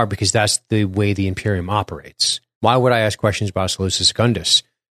they are because that's the way the Imperium operates. Why would I ask questions about Seleucus Secundus?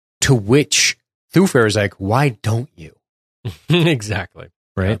 To which Thufir is like, why don't you? Exactly.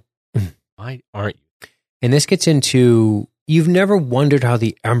 Right? Yeah. Why aren't you? And this gets into, you've never wondered how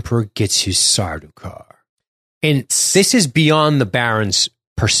the Emperor gets his Sardaukar. And this is beyond the Baron's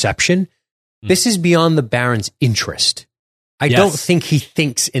perception. This is beyond the Baron's interest. I don't think he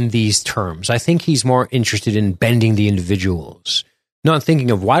thinks in these terms. I think he's more interested in bending the individuals, not thinking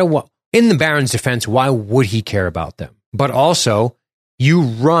of in the Baron's defense, why would he care about them? But also, you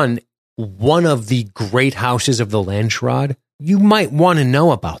run one of the great houses of the Landshrad, you might want to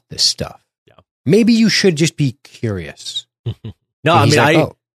know about this stuff. Yeah. Maybe you should just be curious. No, I mean,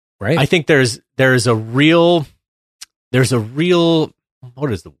 right? I think there's a real,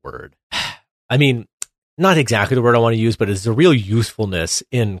 what is the word? I mean, not exactly the word I want to use, but it's a real usefulness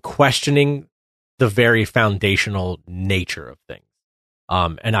in questioning the very foundational nature of things.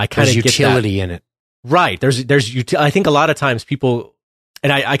 And I kind of get utility in it. Right. There's I think a lot of times people,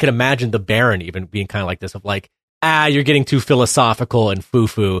 and I can imagine the Baron even being kind of like this of like, you're getting too philosophical and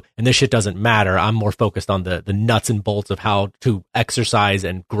foo-foo, and this shit doesn't matter. I'm more focused on the nuts and bolts of how to exercise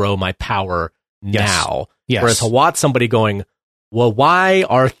and grow my power now. Yes. Whereas Hawat's somebody going, well, why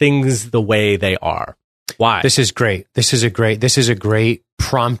are things the way they are? Why? This is great. This is a great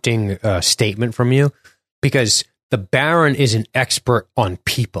prompting statement from you, because the Baron is an expert on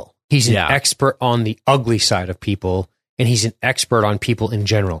people. He's an expert on the ugly side of people, and he's an expert on people in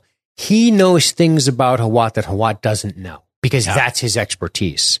general. He knows things about Hawat that Hawat doesn't know, because that's his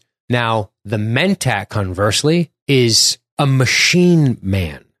expertise. Now, the Mentat, conversely, is a machine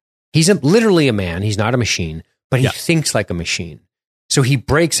man. He's literally a man. He's not a machine, but he thinks like a machine. So he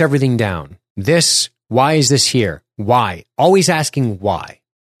breaks everything down. Why is this here? Why? Always asking why.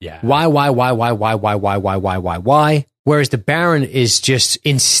 Yeah. Why? Whereas the Baron is just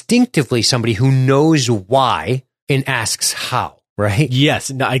instinctively somebody who knows why and asks how, right? Yes.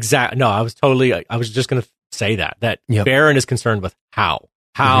 No, exactly. No, I was just going to say that Baron is concerned with how.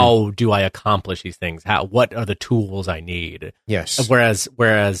 How do I accomplish these things? What are the tools I need? Yes. Whereas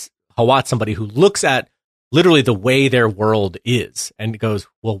Hawat's somebody who looks at literally the way their world is and goes,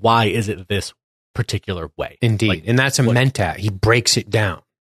 well, why is it this particular way? Indeed. And that's a Mentat. He breaks it down.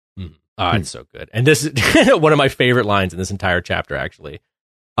 It's so good. And this is one of my favorite lines in this entire chapter, actually,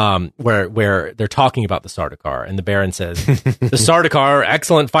 where they're talking about the Sardaukar, and the Baron says, the Sardaukar,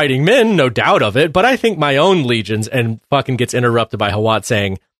 excellent fighting men, no doubt of it, but I think my own legions, and fucking gets interrupted by Hawat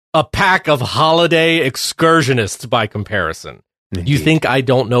saying, a pack of holiday excursionists by comparison. Indeed. You think I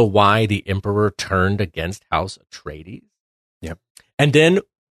don't know why the Emperor turned against House Atreides? Yep. And then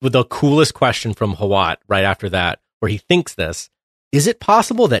with the coolest question from Hawat right after that, where he thinks this, is it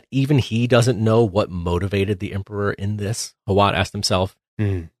possible that even he doesn't know what motivated the Emperor in this? Hawat asked himself.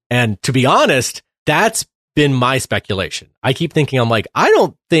 And to be honest, that's been my speculation. I keep thinking, I'm like, I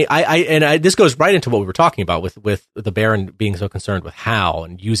don't think this goes right into what we were talking about with the Baron being so concerned with how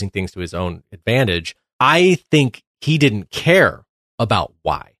and using things to his own advantage. I think he didn't care about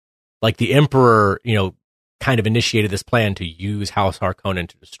why. Like the Emperor, kind of initiated this plan to use House Harkonnen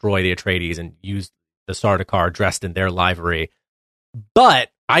to destroy the Atreides and use the Sardaukar dressed in their livery.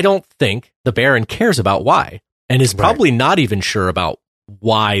 But I don't think the Baron cares about why, and is probably not even sure about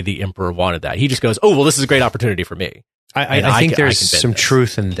why the Emperor wanted that. He just goes, oh, well, this is a great opportunity for me. I think there's some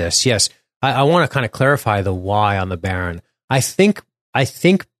truth in this. Yes. I want to kind of clarify the why on the Baron. I think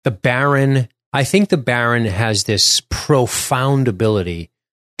the Baron has this profound ability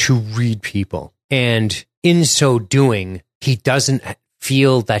to read people. And in so doing, he doesn't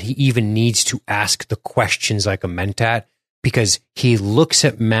feel that he even needs to ask the questions like a Mentat, because he looks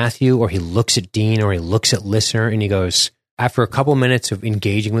at Matthew, or he looks at Dean, or he looks at Listener, and he goes, after a couple minutes of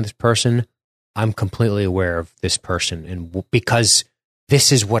engaging with this person, I'm completely aware of this person, and because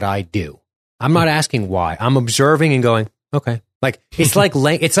this is what I do. I'm not asking why. I'm observing and going, okay. Like it's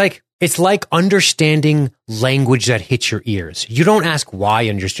like understanding language that hits your ears. You don't ask why you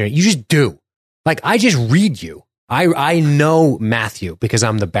understand it. You just do. Like I just read you. I know Matthew because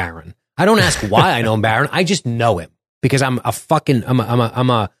I'm the Baron. I don't ask why I know Baron. I just know him because I'm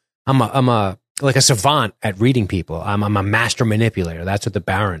a like a savant at reading people. I'm a master manipulator. That's what the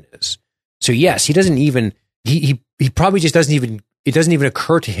Baron is. So yes, he doesn't even, he probably just doesn't even, it doesn't even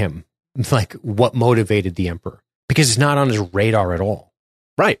occur to him like what motivated the Emperor, because it's not on his radar at all.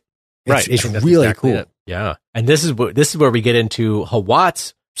 Right. It's really exactly cool. It. Yeah. And this is where we get into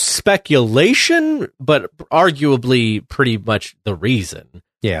Hawat's speculation, but arguably pretty much the reason.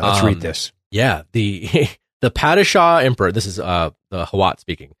 Yeah. Let's read this. Yeah. The Padishah Emperor, this is the Hawat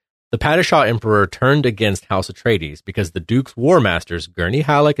speaking. The Padishah Emperor turned against House Atreides because the Duke's war masters, Gurney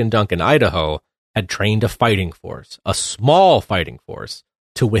Halleck and Duncan Idaho, had trained a fighting force, a small fighting force,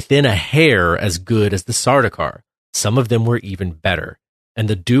 to within a hair as good as the Sardaukar. Some of them were even better, and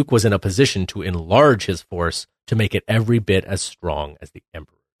the Duke was in a position to enlarge his force to make it every bit as strong as the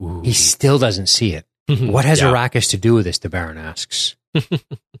Emperor. Ooh. He still doesn't see it. What has Arrakis to do with this, the Baron asks.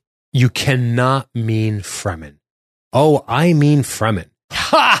 You cannot mean Fremen. Oh, I mean Fremen.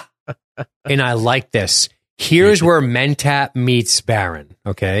 Ha! And I like this. Here's where Mentat meets Baron,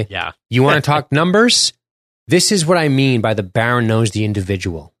 okay? Yeah. You want to talk numbers? This is what I mean by the Baron knows the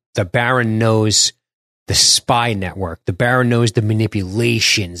individual. The Baron knows the spy network. The Baron knows the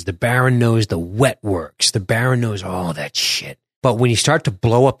manipulations. The Baron knows the wet works. The Baron knows all that shit. But when you start to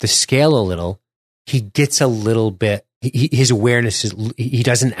blow up the scale a little, he gets a little bit, his awareness is, he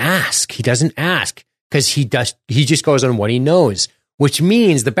doesn't ask. He doesn't ask because he just goes on what he knows. Which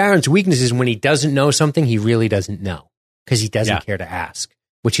means the Baron's weakness is when he doesn't know something, he really doesn't know because he doesn't care to ask.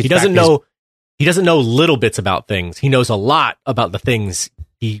 Which he doesn't know. He doesn't know little bits about things. He knows a lot about the things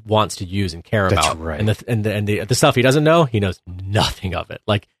he wants to use and care about. Right. And the stuff he doesn't know, he knows nothing of it.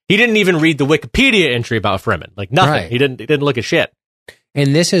 Like he didn't even read the Wikipedia entry about Fremen. Like nothing. Right. He didn't look at shit.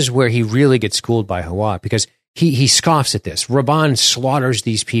 And this is where he really gets schooled by Hawat because he scoffs at this. Rabban slaughters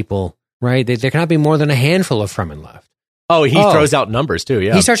these people right? There cannot be more than a handful of Fremen left. Oh, he throws out numbers too.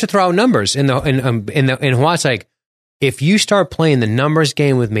 Yeah, he starts to throw out numbers, and Hawat's like, if you start playing the numbers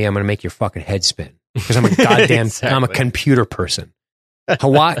game with me, I'm going to make your fucking head spin because I'm a goddamn, I'm a computer person.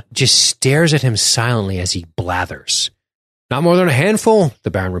 Hawat just stares at him silently as he blathers. Not more than a handful,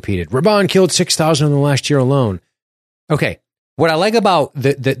 the Baron repeated. Rabban killed 6,000 in the last year alone. Okay, what I like about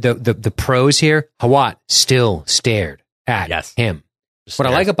the prose here, Hawat still stared at him. What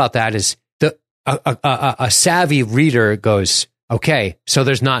I like about that is a savvy reader goes, okay, so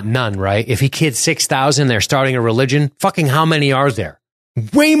there's not none, right? If he killed 6,000, they're starting a religion. Fucking how many are there?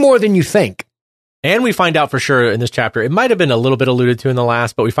 Way more than you think. And we find out for sure in this chapter, it might have been a little bit alluded to in the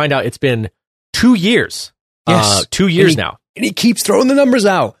last, but we find out it's been 2 years. Yes. 2 years now. And he keeps throwing the numbers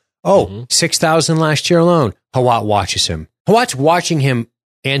out. 6,000 last year alone. Hawat watches him. Hawat's watching him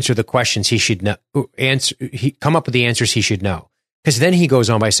answer the questions he should know. Come up with the answers he should know. Because then he goes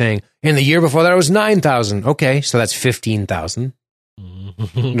on by saying, in the year before that, it was 9,000. Okay, so that's 15,000.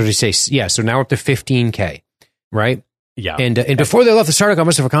 What did he say? Yeah, so now we're up to 15K, right? Yeah. And before they left the Sardaukar, I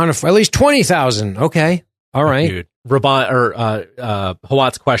must have accounted for at least 20,000. Okay, all right. Dude,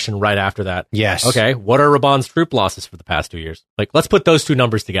 Hawat's question right after that. Yes. Okay, what are Rabban's troop losses for the past 2 years? Like, let's put those two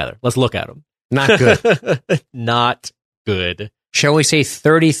numbers together. Let's look at them. Not good. Not good. Shall we say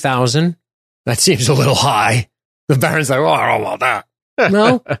 30,000? That seems a little high. The Baron's like, I don't know about that.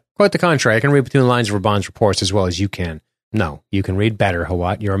 No, quite the contrary. I can read between the lines of Rabban's reports as well as you can. No, you can read better,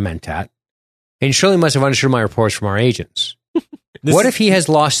 Hawat. You're a mentat. And you surely must have understood my reports from our agents. What if he has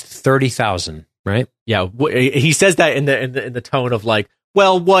lost 30,000, right? Yeah, he says that in the tone of like,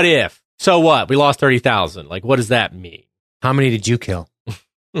 well, what if? So what? We lost 30,000. Like, what does that mean? How many did you kill?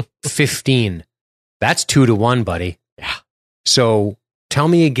 15. That's 2 to 1, buddy. Yeah. So tell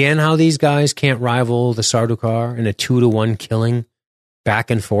me again how these guys can't rival the Sardaukar in a 2 to 1 killing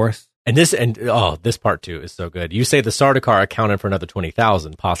back and forth. And this part too is so good. You say the Sardaukar accounted for another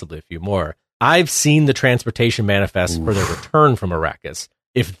 20,000, possibly a few more. I've seen the transportation manifest for their return from Arrakis.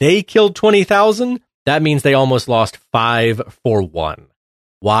 If they killed 20,000, that means they almost lost 5 for 1.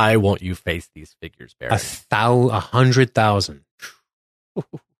 Why won't you face these figures, Barry? 100,000.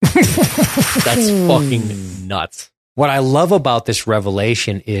 That's fucking nuts. What I love about this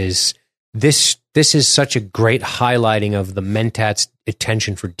revelation is this is such a great highlighting of the Mentat's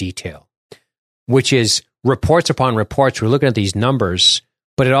attention for detail, which is reports upon reports. We're looking at these numbers,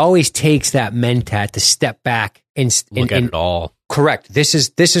 but it always takes that Mentat to step back and look at it all. Correct. This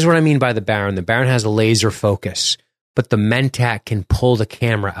is what I mean by the Baron. The Baron has a laser focus, but the Mentat can pull the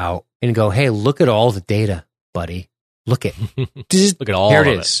camera out and go, hey, look at all the data, buddy. Look at look at all here of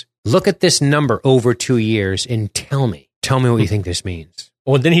it is. Look at this number over 2 years and tell me what you think this means.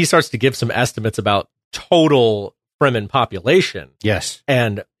 Well, and then he starts to give some estimates about total Fremen population. Yes.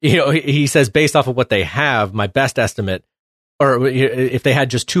 And, he says, based off of what they have, my best estimate, or if they had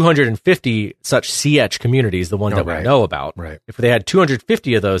just 250 such Sietch communities, the one that we know about, if they had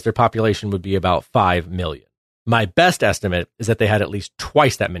 250 of those, their population would be about 5 million. My best estimate is that they had at least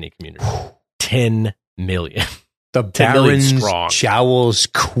twice that many communities. 10 million. The Baron's jowls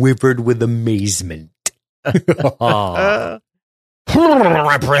quivered with amazement.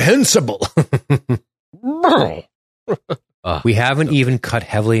 Reprehensible. We haven't even cut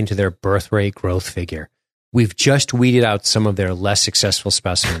heavily into their birth rate growth figure. We've just weeded out some of their less successful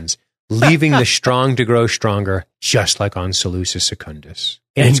specimens, leaving the strong to grow stronger, just like on Seleucus Secundus.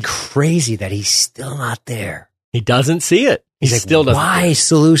 And it's crazy that he's still not there. He doesn't see it. He still doesn't. Why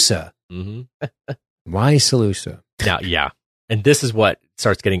Seleucia? Why Seleucia? Now, yeah. And this is what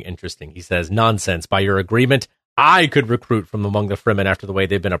starts getting interesting. He says, nonsense. By your agreement, I could recruit from among the Fremen after the way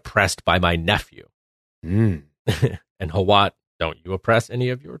they've been oppressed by my nephew. And Hawat, don't you oppress any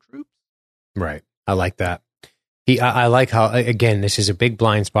of your troops? Right. I like that. I like how, again, this is a big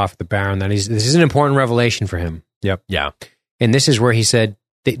blind spot for the Baron. This is an important revelation for him. Yep. Yeah. And this is where he said,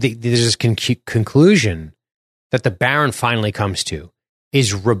 there's this conclusion that the Baron finally comes to.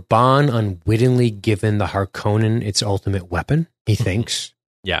 Is Rabban unwittingly given the Harkonnen its ultimate weapon? He thinks.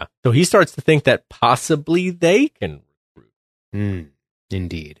 Yeah. So he starts to think that possibly they can recruit.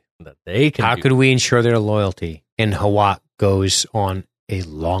 Indeed. That they can. How could we ensure their loyalty? And Hawat goes on a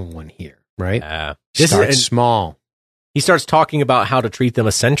long one here, right? Start small. He starts talking about how to treat them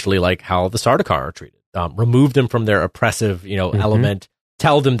essentially like how the Sardaukar are treated. Remove them from their oppressive, element.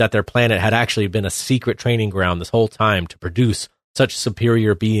 Tell them that their planet had actually been a secret training ground this whole time to produce such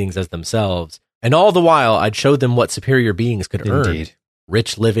superior beings as themselves. And all the while, I'd show them what superior beings could earn.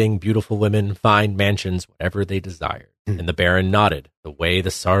 Rich living, beautiful women, fine mansions, whatever they desired. And the Baron nodded, the way the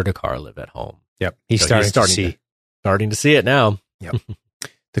Sardaukar live at home. Yep. He's starting to see it now. Yep.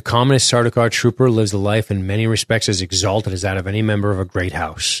 The commonest Sardaukar trooper lives a life in many respects as exalted as that of any member of a great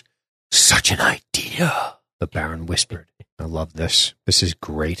house. Such an idea, the Baron whispered. I love this. This is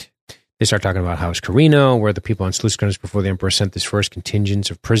great. They start talking about House Carino, where the people on Sluiskunus before the Emperor sent this first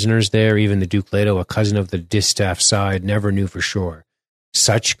contingent of prisoners there. Even the Duke Leto, a cousin of the distaff side, never knew for sure.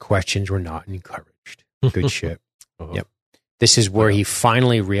 Such questions were not encouraged. Good shit. Yep. This is where he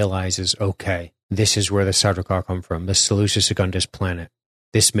finally realizes, okay, this is where the Sardaukar come from, the Seleucus Secundus planet.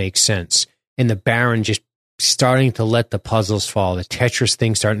 This makes sense. And the Baron just starting to let the puzzles fall, the Tetris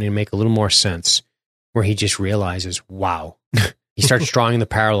thing starting to make a little more sense, where he just realizes, wow. He starts drawing the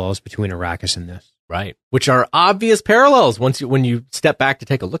parallels between Arrakis and this. Right. Which are obvious parallels when you step back to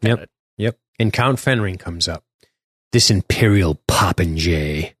take a look at it. Yep. And Count Fenring comes up. This imperial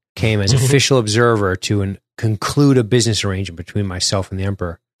popinjay came as official observer to conclude a business arrangement between myself and the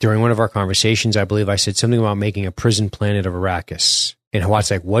Emperor. During one of our conversations, I believe I said something about making a prison planet of Arrakis. And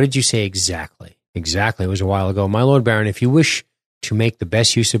Hawat's like, what did you say exactly? Exactly. It was a while ago. My Lord Baron, if you wish to make the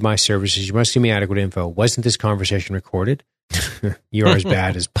best use of my services, you must give me adequate info. Wasn't this conversation recorded? You're as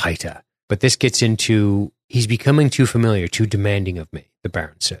bad as Paita. But this gets into, he's becoming too familiar, too demanding of me, the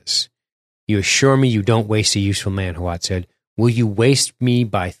Baron says. You assure me you don't waste a useful man, Hawat said. Will you waste me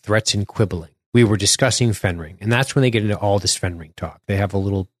by threats and quibbling? We were discussing Fenring, and that's when they get into all this Fenring talk. They have a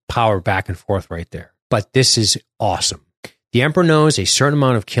little power back and forth right there. But this is awesome. The Emperor knows a certain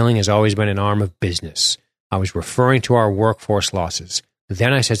amount of killing has always been an arm of business. I was referring to our workforce losses.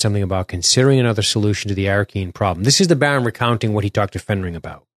 Then I said something about considering another solution to the Arakeen problem. This is the Baron recounting what he talked to Fenring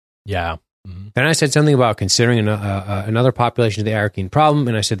about. Yeah. Mm-hmm. Then I said something about considering another population to the Arakeen problem,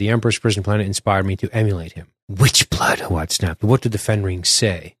 and I said the Emperor's prison planet inspired me to emulate him. Witch blood, Hawat snapped. What did the Fenring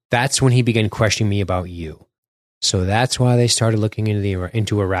say? That's when he began questioning me about you. So that's why they started looking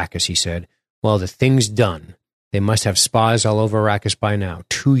into Arrakis, he said. Well, the thing's done. They must have spies all over Arrakis by now.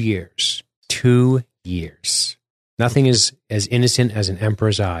 2 years. 2 years. Nothing is as innocent as an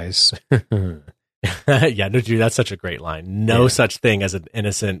emperor's eyes. Yeah, no, dude, that's such a great line. No such thing as an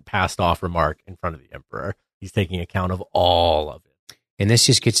innocent, passed-off remark in front of the Emperor. He's taking account of all of it. And this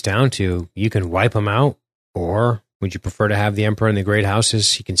just gets down to, you can wipe him out, or would you prefer to have the Emperor in the great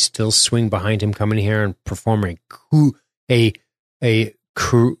houses? He can still swing behind him, come in here and perform how do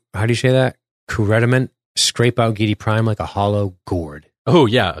you say that? Currediment? Scrape out Gidi Prime like a hollow gourd. Oh,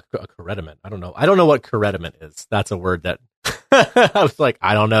 yeah, a currediment. I don't know what currediment is. That's a word that I was like,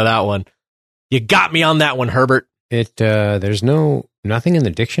 I don't know that one. You got me on that one, Herbert. There's nothing in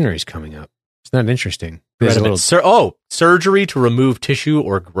the dictionaries coming up. It's not interesting. Surgery to remove tissue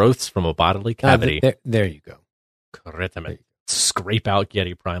or growths from a bodily cavity. There you go. Currediment. Scrape out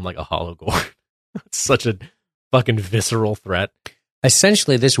Gedi Prime like a hollow gourd. It's such a fucking visceral threat.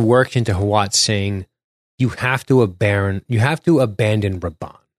 Essentially, this worked into Hawat saying, you have to abandon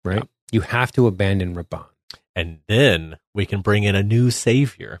Rabban, right? Yeah. You have to abandon Rabban. And then we can bring in a new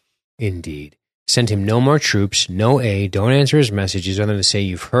savior. Indeed. Send him no more troops, no aid, don't answer his messages other than to say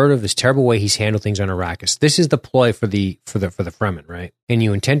you've heard of this terrible way he's handled things on Arrakis. This is the ploy for the Fremen, right? And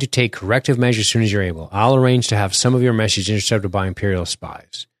you intend to take corrective measures as soon as you're able. I'll arrange to have some of your messages intercepted by Imperial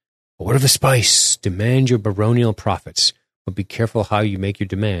spies. But what of the spice? Demand your baronial profits, but be careful how you make your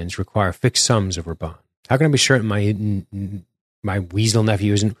demands. Require fixed sums of Rabban. How can I be certain my weasel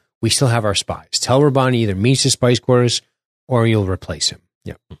nephew isn't? We still have our spies. Tell Rabban he either meets the spice quarters or you'll replace him.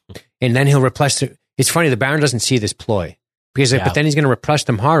 Yeah. And then he'll replace it. It's funny, the Baron doesn't see this ploy. Because but then he's going to repress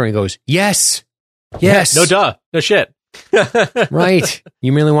them harder and he goes, yes. No duh. No shit. Right.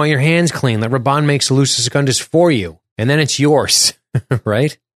 You merely want your hands clean. Let Rabban make Seleucus Secundus for you. And then it's yours.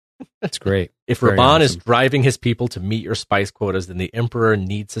 Right? That's great. If Rabban is driving his people to meet your spice quotas, then the Emperor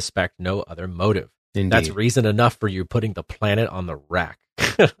need suspect no other motive. Indeed. That's reason enough for you putting the planet on the rack.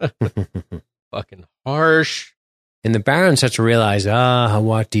 Fucking harsh. And the Baron starts to realize,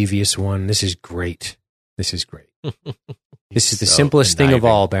 Hawat devious one. This is great. This is the simplest thing of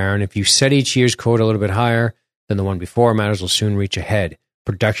all, Baron. If you set each year's quota a little bit higher than the one before, matters will soon reach a head.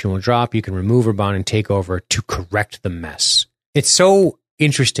 Production will drop. You can remove Rabban and take over to correct the mess. It's so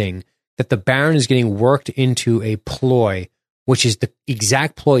interesting that the Baron is getting worked into a ploy, which is the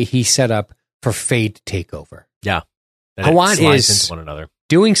exact ploy he set up for Fade to take over. Yeah. Hawat is into one another.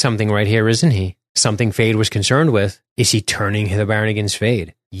 Doing something right here, isn't he? Something Fade was concerned with. Is he turning the Baron against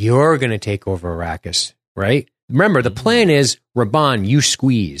Fade? You're going to take over Arrakis, right? Remember, the plan is Rabban, you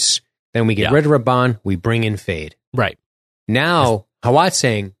squeeze. Then we get rid of Rabban, we bring in Fade. Right. Now, Hawat's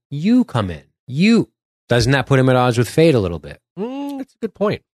saying, you come in. Doesn't that put him at odds with Fade a little bit? That's a good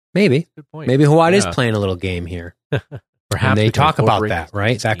point. Maybe. Good point. Maybe Hawat is playing a little game here. Perhaps and they talk about that,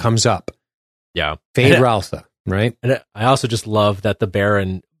 right? That comes up. Yeah. Fade Raltha. right? And I also just love that the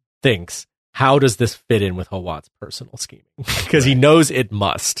Baron thinks, how does this fit in with Hawat's personal scheming? Because he knows it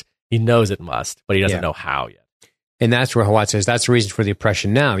must. He knows it must, but he doesn't know how yet. And that's where Hawat says, that's the reason for the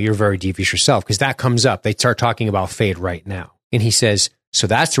oppression now. You're very devious yourself, because that comes up. They start talking about fate right now. And he says, so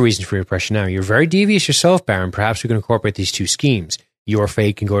that's the reason for your oppression now. You're very devious yourself, Baron. Perhaps we can incorporate these two schemes. Your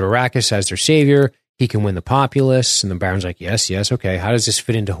fate can go to Arrakis as their savior. He can win the populace. And the Baron's like, yes, okay. How does this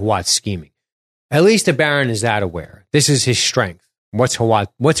fit into Hawat's scheming? At least the Baron is that aware. This is his strength. What's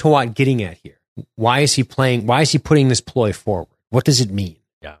Hawat getting at here? Why is he putting this ploy forward? What does it mean?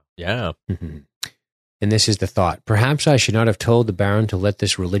 Yeah. Mm-hmm. And this is the thought. Perhaps I should not have told the Baron to let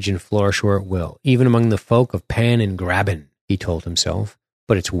this religion flourish where it will, even among the folk of Pan and Graben, he told himself.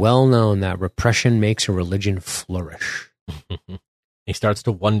 But it's well known that repression makes a religion flourish. He starts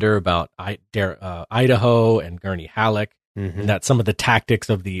to wonder about Idaho and Gurney Halleck, and that some of the tactics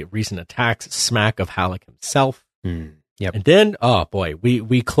of the recent attacks smack of Halleck himself. Yep. And then, oh boy,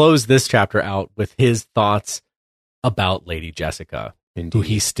 we close this chapter out with his thoughts about Lady Jessica. Indeed. Who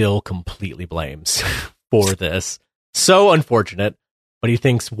he still completely blames for this. So unfortunate, but he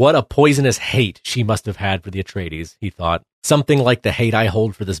thinks, what a poisonous hate she must have had for the Atreides, he thought. Something like the hate I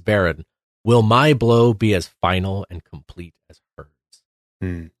hold for this Baron. Will my blow be as final and complete as hers?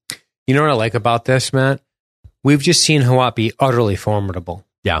 You know what I like about this, Matt? We've just seen Hawat be utterly formidable.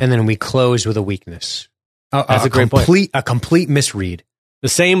 Yeah. And then we close with a weakness. That's a great point. A complete misread. The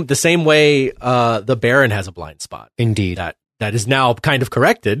same way the Baron has a blind spot. Indeed. That is now kind of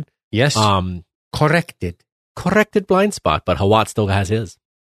corrected. Yes. Corrected blind spot, but Hawat still has his.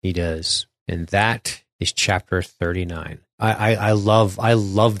 He does. And that is chapter 39. I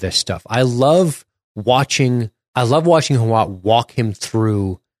love this stuff. I love watching Hawat walk him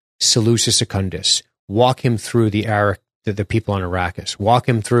through Seleucus Secundus, walk him through the people on Arrakis, walk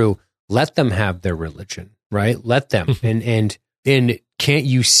him through, let them have their religion, right? Let them. and can't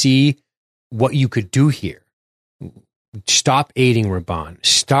you see what you could do here? Stop aiding Rabban.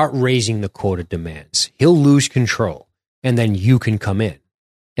 Start raising the quota demands. He'll lose control, and then you can come in.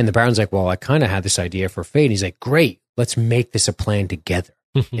 And the Baron's like, well, I kind of had this idea for fate. And he's like, great, let's make this a plan together.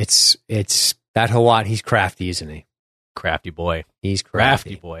 It's that Hawat. He's crafty, isn't he? Crafty boy. He's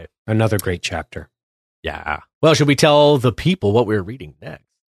crafty boy. Another great chapter. Yeah. Well, should we tell the people what we're reading next?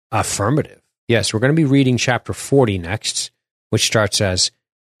 Affirmative. Yes, we're going to be reading chapter 40 next, which starts as,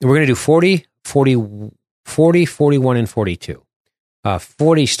 we're going to do 40, 41, and 42.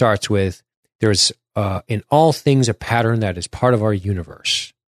 40 starts with, there's in all things a pattern that is part of our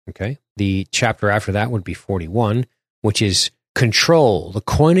universe. Okay. The chapter after that would be 41, which is control, the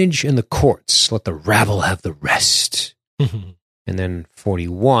coinage, and the courts. Let the rabble have the rest. And then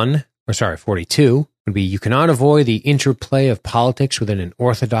 42 would be, you cannot avoid the interplay of politics within an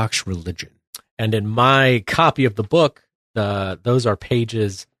orthodox religion. And in my copy of the book, those are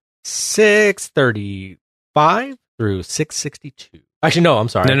pages 635 through 662. Actually, no, I'm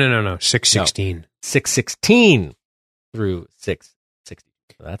sorry. No. 616. No, 616 through 662.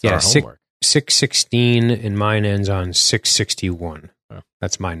 So that's our homework. 616, and mine ends on 661. Oh.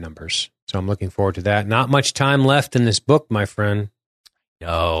 That's my numbers. So I'm looking forward to that. Not much time left in this book, my friend.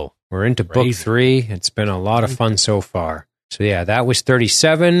 No. We're into book 3. It's been a lot of fun so far. So yeah, that was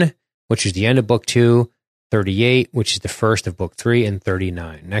 37, which is the end of book 2. 38, which is the first of book 3, and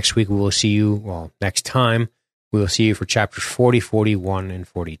 39. Next week, next time, we will see you for chapters 40, 41, and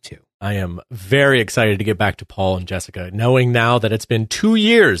 42. I am very excited to get back to Paul and Jessica, knowing now that it's been 2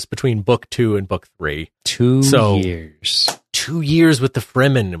 years between book 2 and book 3. 2 years. 2 years with the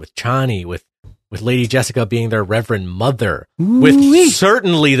Fremen, with Chani, with Lady Jessica being their reverend mother, with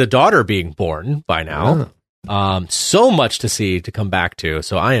certainly the daughter being born by now. Oh. So much to come back to.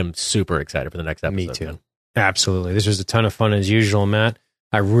 So I am super excited for the next episode. Me too. Man. Absolutely. This was a ton of fun as usual, Matt.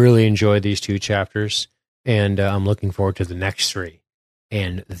 I really enjoyed these 2 chapters, and I'm looking forward to the next 3.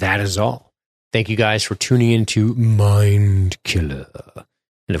 And that is all. Thank you guys for tuning in to Mind Killer.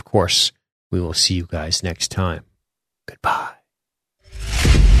 And of course, we will see you guys next time. Goodbye.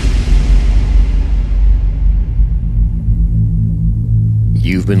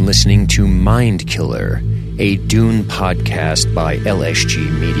 You've been listening to Mind Killer, a Dune podcast by LSG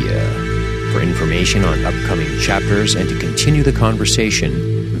Media. For information on upcoming chapters and to continue the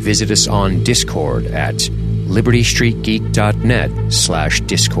conversation, visit us on Discord at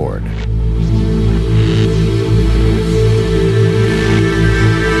libertystreetgeek.net/Discord.